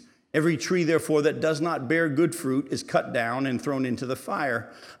trees. Every tree, therefore, that does not bear good fruit is cut down and thrown into the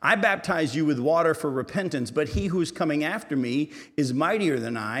fire. I baptize you with water for repentance, but he who is coming after me is mightier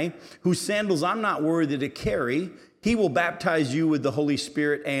than I, whose sandals I'm not worthy to carry. He will baptize you with the Holy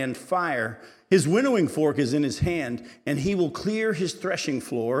Spirit and fire. His winnowing fork is in his hand, and he will clear his threshing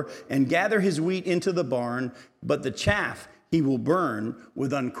floor and gather his wheat into the barn, but the chaff he will burn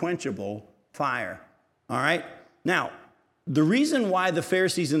with unquenchable fire. All right? Now, the reason why the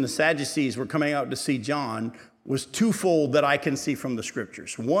Pharisees and the Sadducees were coming out to see John was twofold that I can see from the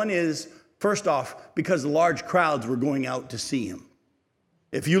scriptures. One is, first off, because large crowds were going out to see him.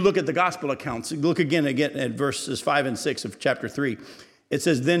 If you look at the gospel accounts, look again at verses 5 and 6 of chapter 3. It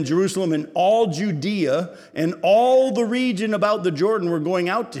says, then Jerusalem and all Judea and all the region about the Jordan were going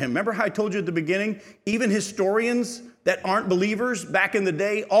out to him. Remember how I told you at the beginning? Even historians that aren't believers back in the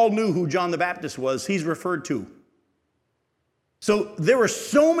day all knew who John the Baptist was. He's referred to. So there were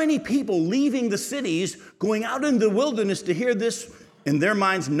so many people leaving the cities, going out in the wilderness to hear this, in their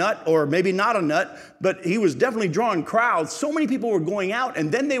minds, nut, or maybe not a nut, but he was definitely drawing crowds. So many people were going out,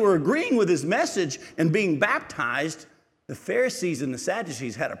 and then they were agreeing with his message and being baptized. The Pharisees and the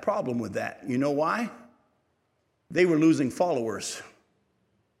Sadducees had a problem with that. You know why? They were losing followers.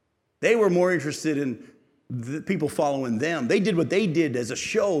 They were more interested in the people following them. They did what they did as a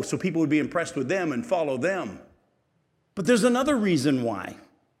show so people would be impressed with them and follow them. But there's another reason why.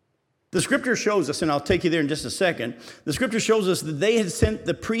 The scripture shows us, and I'll take you there in just a second, the scripture shows us that they had sent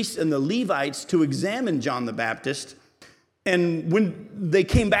the priests and the Levites to examine John the Baptist. And when they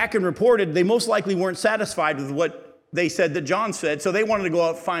came back and reported, they most likely weren't satisfied with what they said that John said, so they wanted to go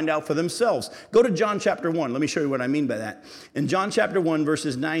out and find out for themselves. Go to John chapter 1. Let me show you what I mean by that. In John chapter 1,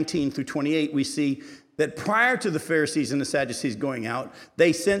 verses 19 through 28, we see that prior to the Pharisees and the Sadducees going out,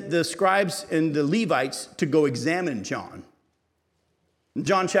 they sent the scribes and the Levites to go examine John.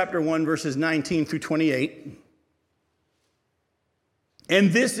 John chapter 1, verses 19 through 28.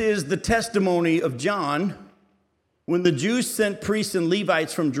 And this is the testimony of John. When the Jews sent priests and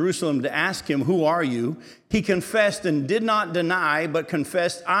Levites from Jerusalem to ask him, who are you? He confessed and did not deny, but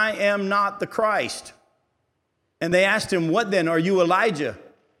confessed, I am not the Christ. And they asked him, what then? Are you Elijah?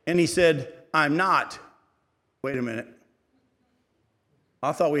 And he said, I'm not. Wait a minute.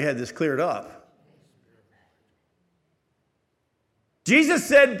 I thought we had this cleared up. Jesus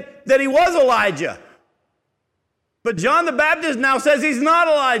said that he was Elijah. But John the Baptist now says he's not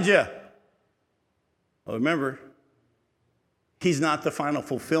Elijah. Well, remember, he's not the final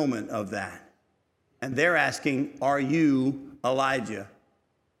fulfillment of that. And they're asking, are you Elijah?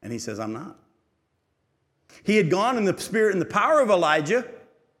 And he says, I'm not. He had gone in the spirit and the power of Elijah,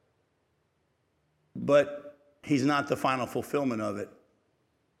 but he's not the final fulfillment of it.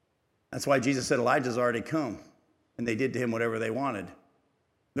 That's why Jesus said Elijah's already come. And they did to him whatever they wanted.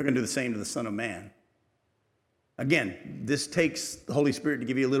 They're going to do the same to the Son of Man. Again, this takes the Holy Spirit to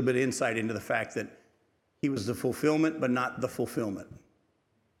give you a little bit of insight into the fact that he was the fulfillment, but not the fulfillment.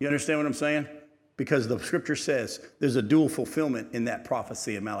 You understand what I'm saying? Because the scripture says there's a dual fulfillment in that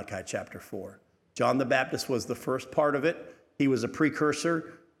prophecy in Malachi chapter 4. John the Baptist was the first part of it. He was a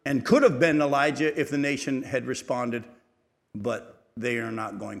precursor and could have been Elijah if the nation had responded, but they are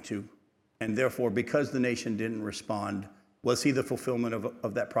not going to. And therefore, because the nation didn't respond, was he the fulfillment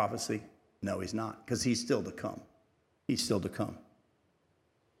of that prophecy? No, he's not, because he's still to come. He's still to come.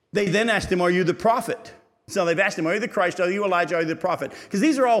 They then asked him, are you the prophet? So they've asked him, are you the Christ? Are you Elijah? Are you the prophet? Because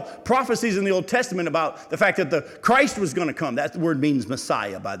these are all prophecies in the Old Testament about the fact that the Christ was going to come. That word means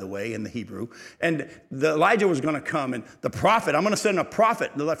Messiah, by the way, in the Hebrew. And the Elijah was going to come. And the prophet, I'm going to send a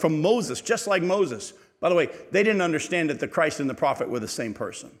prophet from Moses, just like Moses. By the way, they didn't understand that the Christ and the prophet were the same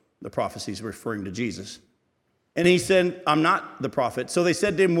person. The prophecy is referring to Jesus. And he said, I'm not the prophet. So they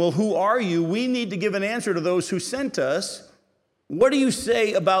said to him, well, who are you? We need to give an answer to those who sent us. What do you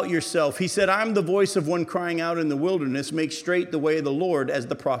say about yourself? He said, I'm the voice of one crying out in the wilderness, make straight the way of the Lord, as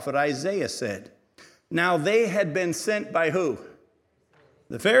the prophet Isaiah said. Now they had been sent by who?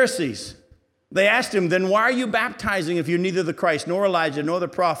 The Pharisees. They asked him, then why are you baptizing if you're neither the Christ, nor Elijah, nor the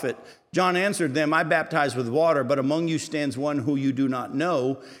prophet? John answered them, I baptize with water, but among you stands one who you do not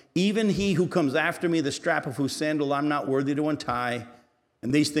know, even he who comes after me, the strap of whose sandal I'm not worthy to untie.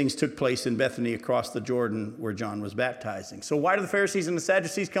 And these things took place in Bethany across the Jordan where John was baptizing. So why do the Pharisees and the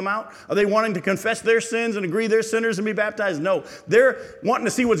Sadducees come out? Are they wanting to confess their sins and agree they're sinners and be baptized? No. They're wanting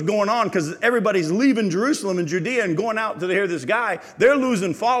to see what's going on because everybody's leaving Jerusalem and Judea and going out to hear this guy. They're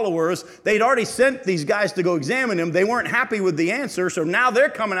losing followers. They'd already sent these guys to go examine him. They weren't happy with the answer, so now they're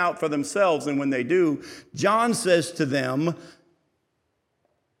coming out for themselves. And when they do, John says to them,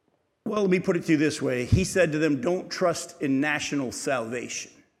 well, let me put it to you this way. He said to them, don't trust in national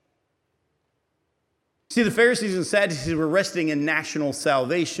salvation. See, the Pharisees and Sadducees were resting in national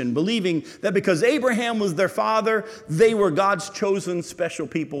salvation, believing that because Abraham was their father, they were God's chosen special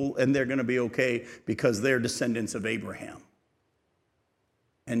people, and they're going to be okay because they're descendants of Abraham.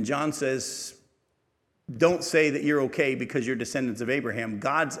 And John says, don't say that you're okay because you're descendants of Abraham.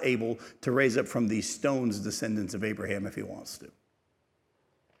 God's able to raise up from these stones descendants of Abraham if he wants to.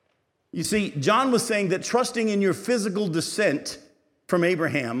 You see, John was saying that trusting in your physical descent from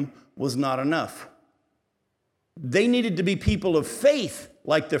Abraham was not enough. They needed to be people of faith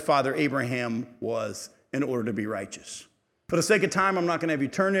like their father Abraham was in order to be righteous. For the sake of time, I'm not going to have you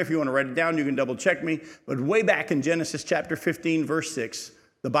turn there. If you want to write it down, you can double check me. But way back in Genesis chapter 15, verse 6,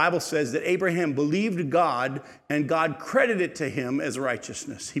 the Bible says that Abraham believed God and God credited it to him as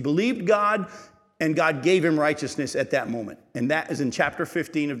righteousness. He believed God and God gave him righteousness at that moment. And that is in chapter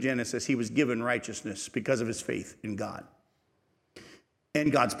 15 of Genesis. He was given righteousness because of his faith in God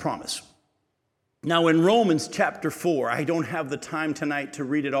and God's promise. Now in Romans chapter 4, I don't have the time tonight to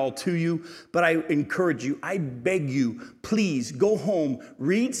read it all to you, but I encourage you, I beg you, please go home,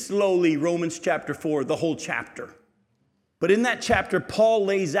 read slowly Romans chapter 4, the whole chapter. But in that chapter, Paul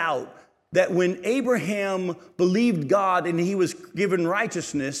lays out that when Abraham believed God and he was given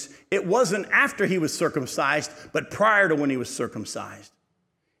righteousness, it wasn't after he was circumcised, but prior to when he was circumcised.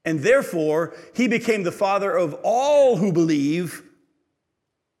 And therefore, he became the father of all who believe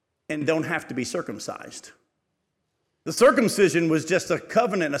and don't have to be circumcised. The circumcision was just a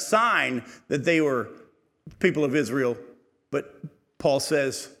covenant, a sign that they were people of Israel. But Paul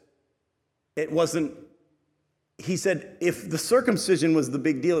says it wasn't. He said if the circumcision was the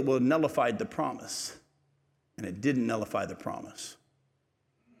big deal, it would have nullified the promise. And it didn't nullify the promise.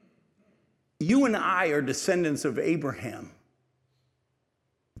 You and I are descendants of Abraham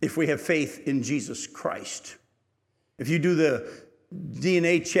if we have faith in Jesus Christ. If you do the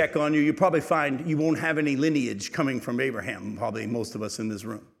DNA check on you, you probably find you won't have any lineage coming from Abraham, probably most of us in this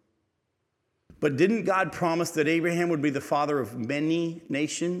room. But didn't God promise that Abraham would be the father of many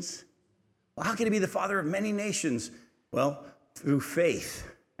nations? Well, how can he be the father of many nations? Well, through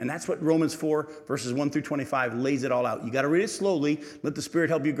faith. And that's what Romans 4, verses 1 through 25 lays it all out. You got to read it slowly. Let the Spirit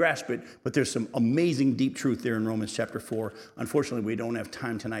help you grasp it. But there's some amazing deep truth there in Romans chapter 4. Unfortunately, we don't have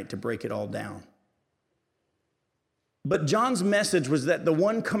time tonight to break it all down. But John's message was that the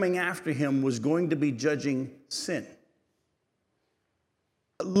one coming after him was going to be judging sin.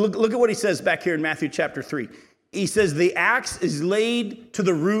 Look at what he says back here in Matthew chapter 3. He says, the axe is laid to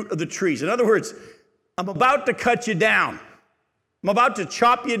the root of the trees. In other words, I'm about to cut you down. I'm about to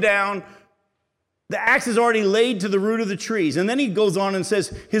chop you down. The axe is already laid to the root of the trees. And then he goes on and says,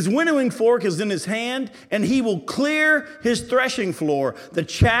 his winnowing fork is in his hand, and he will clear his threshing floor. The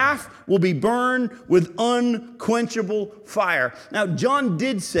chaff will be burned with unquenchable fire. Now, John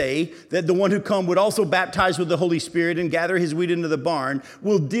did say that the one who come would also baptize with the Holy Spirit and gather his wheat into the barn.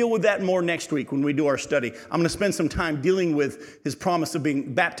 We'll deal with that more next week when we do our study. I'm going to spend some time dealing with his promise of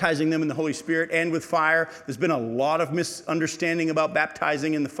baptizing them in the Holy Spirit and with fire. There's been a lot of misunderstanding about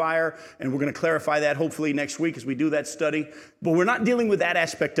baptizing in the fire, and we're going to clarify that hopefully next week as we do that study. But we're not dealing with that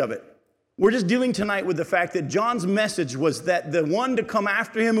aspect of it. We're just dealing tonight with the fact that John's message was that the one to come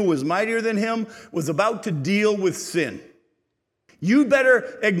after him who was mightier than him was about to deal with sin. You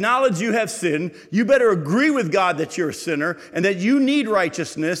better acknowledge you have sinned. You better agree with God that you're a sinner and that you need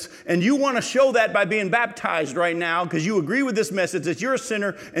righteousness. And you want to show that by being baptized right now because you agree with this message that you're a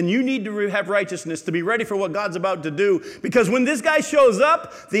sinner and you need to have righteousness to be ready for what God's about to do. Because when this guy shows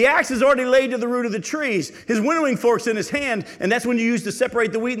up, the axe is already laid to the root of the trees. His winnowing fork's in his hand, and that's when you use to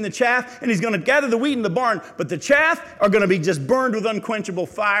separate the wheat and the chaff. And he's going to gather the wheat in the barn, but the chaff are going to be just burned with unquenchable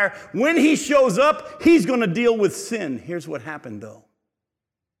fire. When he shows up, he's going to deal with sin. Here's what happened, though.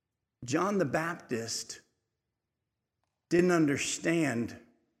 John the Baptist didn't understand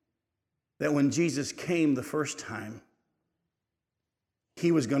that when Jesus came the first time,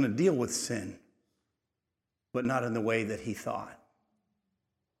 he was going to deal with sin, but not in the way that he thought.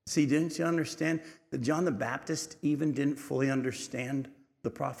 See, didn't you understand that John the Baptist even didn't fully understand the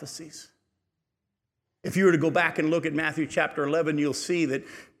prophecies? If you were to go back and look at Matthew chapter 11, you'll see that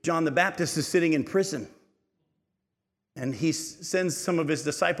John the Baptist is sitting in prison. And he sends some of his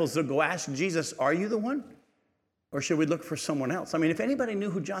disciples to go ask Jesus, are you the one? Or should we look for someone else? I mean, if anybody knew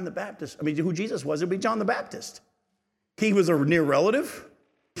who who Jesus was, it would be John the Baptist. He was a near relative.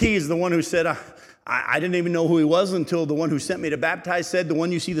 He's the one who said, I didn't even know who he was until the one who sent me to baptize said, the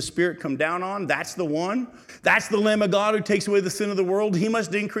one you see the Spirit come down on, that's the one. That's the Lamb of God who takes away the sin of the world. He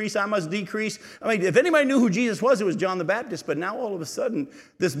must increase, I must decrease. I mean, if anybody knew who Jesus was, it was John the Baptist. But now all of a sudden,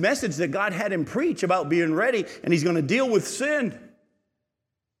 this message that God had him preach about being ready, and he's going to deal with sin.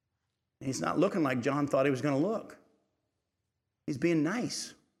 He's not looking like John thought he was going to look. He's being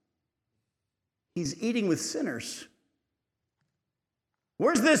nice. He's eating with sinners.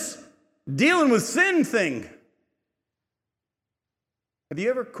 Where's this dealing with sin thing? Have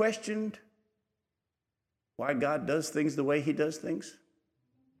you ever questioned why God does things the way he does things?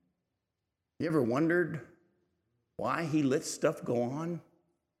 You ever wondered why he lets stuff go on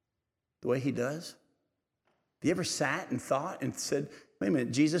the way he does? Have you ever sat and thought and said, wait a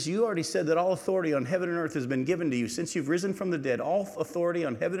minute, Jesus, you already said that all authority on heaven and earth has been given to you. Since you've risen from the dead, all authority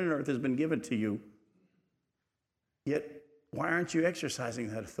on heaven and earth has been given to you. Yet why aren't you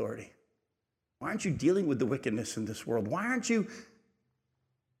exercising that authority? Why aren't you dealing with the wickedness in this world? Why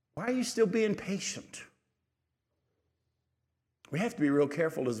are you still being patient? We have to be real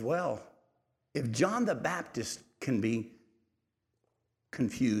careful as well. If John the Baptist can be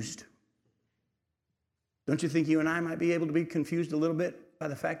confused, don't you think you and I might be able to be confused a little bit by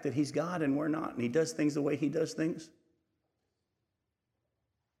the fact that he's God and we're not, and he does things the way he does things?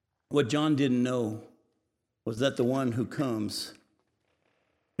 What John didn't know was that the one who comes,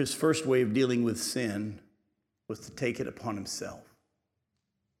 his first way of dealing with sin was to take it upon himself.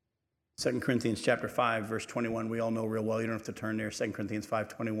 2 Corinthians chapter 5, verse 21, we all know real well. You don't have to turn there. 2 Corinthians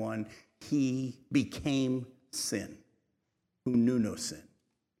 5:21, he became sin, who knew no sin,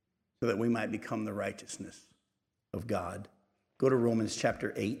 so that we might become the righteousness of God. Go to Romans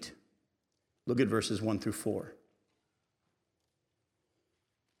chapter 8. Look at verses 1 through 4.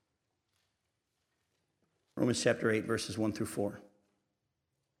 Romans chapter 8, verses 1 through 4.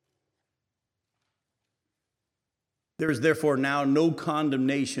 There is therefore now no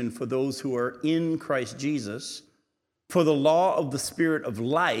condemnation for those who are in Christ Jesus. For the law of the Spirit of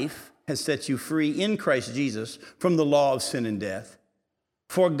life has set you free in Christ Jesus from the law of sin and death.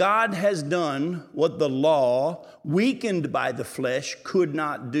 For God has done what the law, weakened by the flesh, could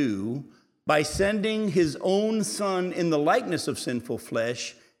not do, by sending his own Son in the likeness of sinful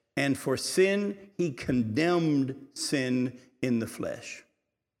flesh, and for sin he condemned sin in the flesh.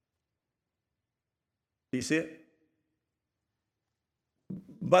 Do you see it?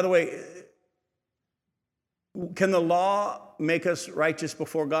 By the way, can the law make us righteous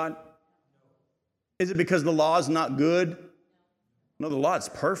before God? Is it because the law is not good? No, the law is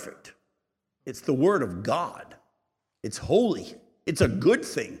perfect. It's the word of God. It's holy. It's a good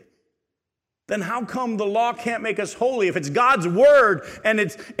thing. Then how come the law can't make us holy? If it's God's word and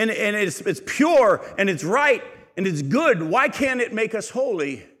it's pure and it's right and it's good, why can't it make us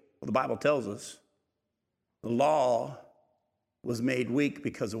holy? Well, the Bible tells us the law was made weak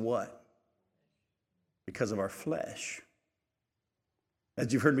because of what? Because of our flesh.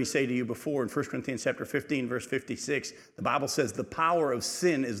 As you've heard me say to you before in 1 Corinthians chapter 15, verse 56, the Bible says the power of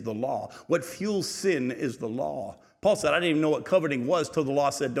sin is the law. What fuels sin is the law. Paul said, I didn't even know what coveting was till the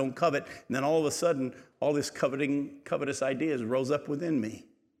law said don't covet. And then all of a sudden, all this covetous ideas rose up within me.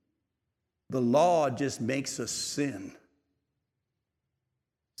 The law just makes us sin.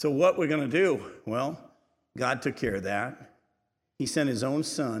 So what we're going to do? Well, God took care of that. He sent his own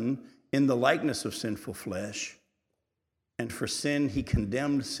Son in the likeness of sinful flesh, and for sin, he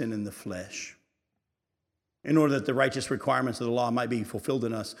condemned sin in the flesh, in order that the righteous requirements of the law might be fulfilled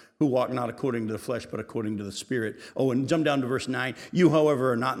in us, who walk not according to the flesh, but according to the Spirit. Oh, and jump down to verse 9. You,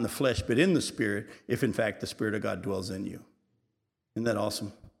 however, are not in the flesh, but in the Spirit, if in fact the Spirit of God dwells in you. Isn't that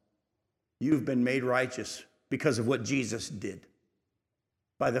awesome? You've been made righteous because of what Jesus did,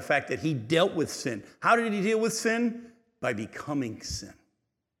 by the fact that he dealt with sin. How did he deal with sin? By becoming sin.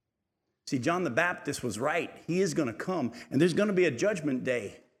 See, John the Baptist was right. He is going to come, and there's going to be a judgment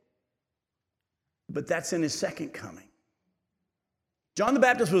day. But that's in his second coming. John the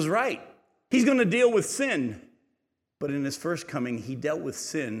Baptist was right. He's going to deal with sin. But in his first coming, he dealt with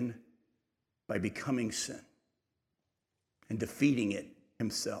sin by becoming sin and defeating it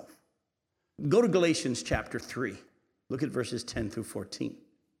himself. Go to Galatians chapter 3. Look at verses 10 through 14.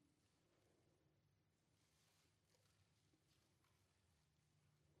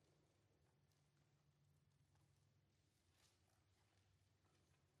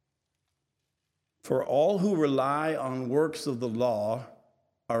 For all who rely on works of the law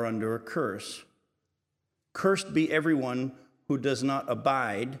are under a curse. Cursed be everyone who does not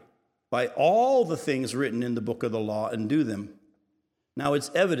abide by all the things written in the book of the law and do them. Now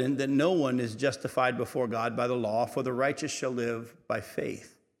it's evident that no one is justified before God by the law, for the righteous shall live by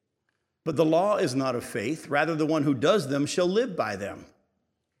faith. But the law is not of faith, rather the one who does them shall live by them.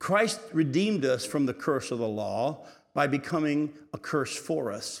 Christ redeemed us from the curse of the law by becoming a curse for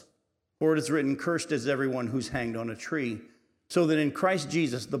us. For it is written, cursed is everyone who's hanged on a tree, so that in Christ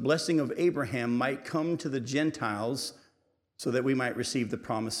Jesus the blessing of Abraham might come to the Gentiles, so that we might receive the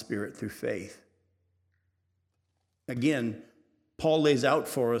promised Spirit through faith. Again, Paul lays out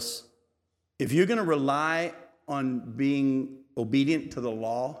for us, if you're going to rely on being obedient to the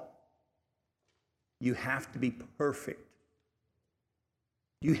law, you have to be perfect.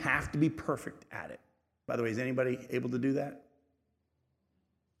 You have to be perfect at it. By the way, is anybody able to do that?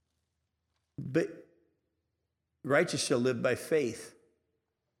 But righteous shall live by faith.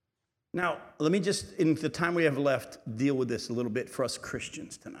 Now, let me just, in the time we have left, deal with this a little bit for us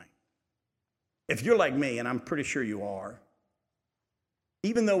Christians tonight. If you're like me, and I'm pretty sure you are,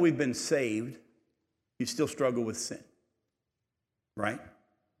 even though we've been saved, you still struggle with sin. right?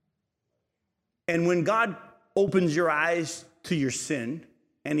 And when God opens your eyes to your sin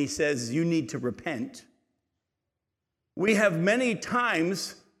and he says you need to repent, we have many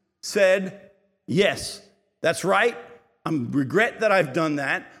times said, yes, that's right. I regret that I've done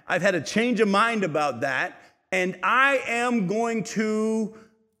that. I've had a change of mind about that, and I am going to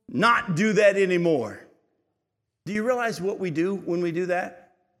not do that anymore. Do you realize what we do when we do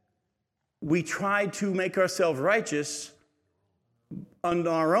that? We try to make ourselves righteous on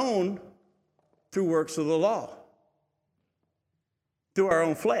our own through works of the law, through our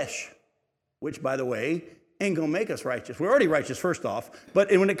own flesh, which, by the way, ain't gonna make us righteous. We're already righteous, first off, but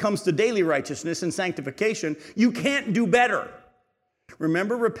when it comes to daily righteousness and sanctification, you can't do better.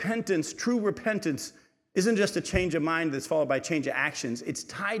 Remember, repentance, true repentance, isn't just a change of mind that's followed by change of actions. It's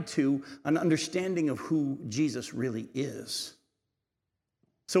tied to an understanding of who Jesus really is.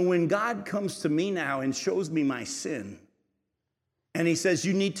 So when God comes to me now and shows me my sin, and he says,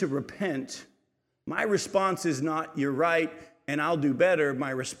 you need to repent, my response is not, you're right, and I'll do better.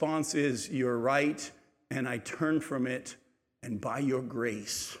 My response is, you're right, and I turn from it, and by your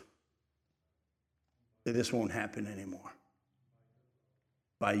grace, this won't happen anymore.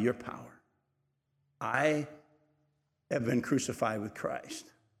 By your power. I have been crucified with Christ.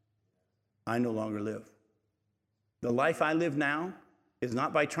 I no longer live. The life I live now is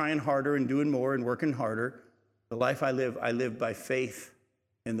not by trying harder and doing more and working harder. The life I live by faith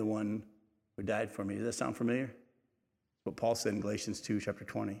in the one who died for me. Does that sound familiar? That's what Paul said in Galatians 2, chapter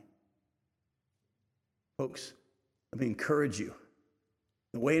 20. Folks, let me encourage you.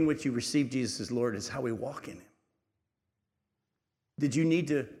 The way in which you receive Jesus as Lord is how we walk in him. Did you need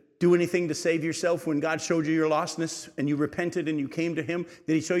to do anything to save yourself when God showed you your lostness and you repented and you came to him?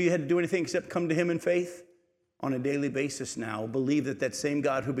 Did he show you had to do anything except come to him in faith? On a daily basis now, believe that that same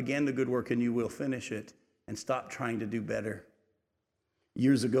God who began the good work in you will finish it, and stop trying to do better.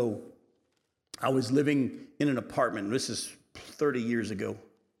 Years ago, I was living in an apartment. This is 30 years ago.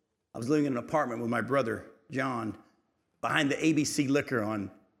 I was living in an apartment with my brother, John, behind the ABC Liquor on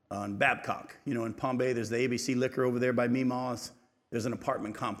Babcock. You know, in Palm Bay, there's the ABC Liquor over there by Mima's. There's an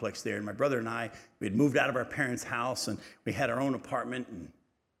apartment complex there. And my brother and I, we had moved out of our parents' house, and we had our own apartment. And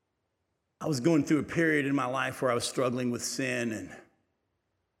I was going through a period in my life where I was struggling with sin, and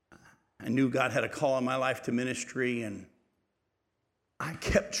I knew God had a call on my life to ministry, and I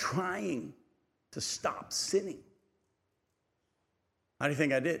kept trying to stop sinning. How do you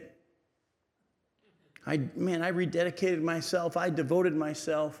think I did? I rededicated myself. I devoted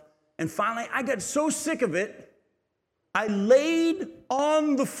myself. And finally, I got so sick of it, I laid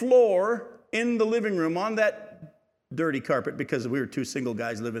on the floor in the living room on that dirty carpet, because we were two single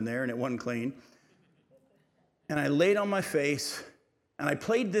guys living there and it wasn't clean. And I laid on my face and I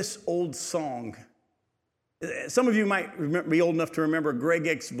played this old song. Some of you might be old enough to remember Greg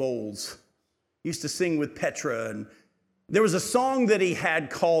X. Volz. He used to sing with Petra, and there was a song that he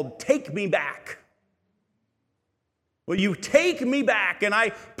had called Take Me Back. Will you take me back? And I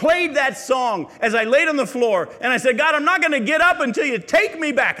played that song as I laid on the floor, and I said, God, I'm not going to get up until you take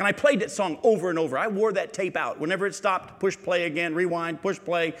me back. And I played that song over and over. I wore that tape out. Whenever it stopped, push play again, rewind, push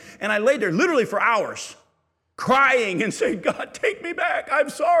play. And I laid there literally for hours, crying and saying, God, take me back.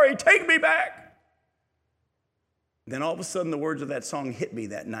 I'm sorry. Take me back. Then all of a sudden, the words of that song hit me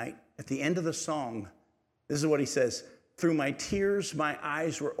that night. At the end of the song, this is what he says: through my tears, my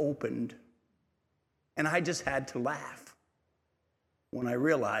eyes were opened, and I just had to laugh when I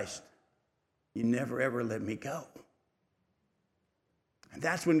realized you never, ever let me go. And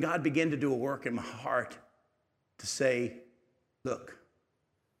that's when God began to do a work in my heart to say, look,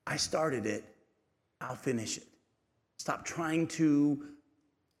 I started it, I'll finish it. Stop trying to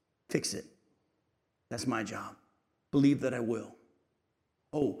fix it. That's my job. Believe that I will.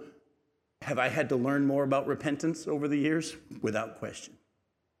 Oh, have I had to learn more about repentance over the years? Without question.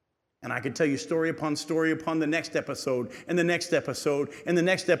 And I could tell you story upon the next episode, and the next episode, and the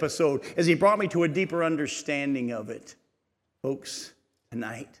next episode, as he brought me to a deeper understanding of it. Folks,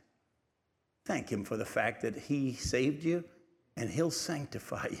 tonight, thank him for the fact that he saved you, and he'll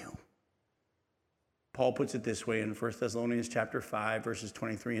sanctify you. Paul puts it this way in 1 Thessalonians chapter 5, verses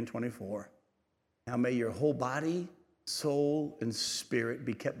 23 and 24. Now may your whole body, soul, and spirit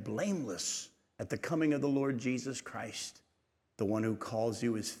be kept blameless at the coming of the Lord Jesus Christ. The one who calls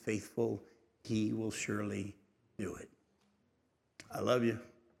you is faithful. He will surely do it. I love you.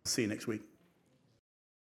 See you next week.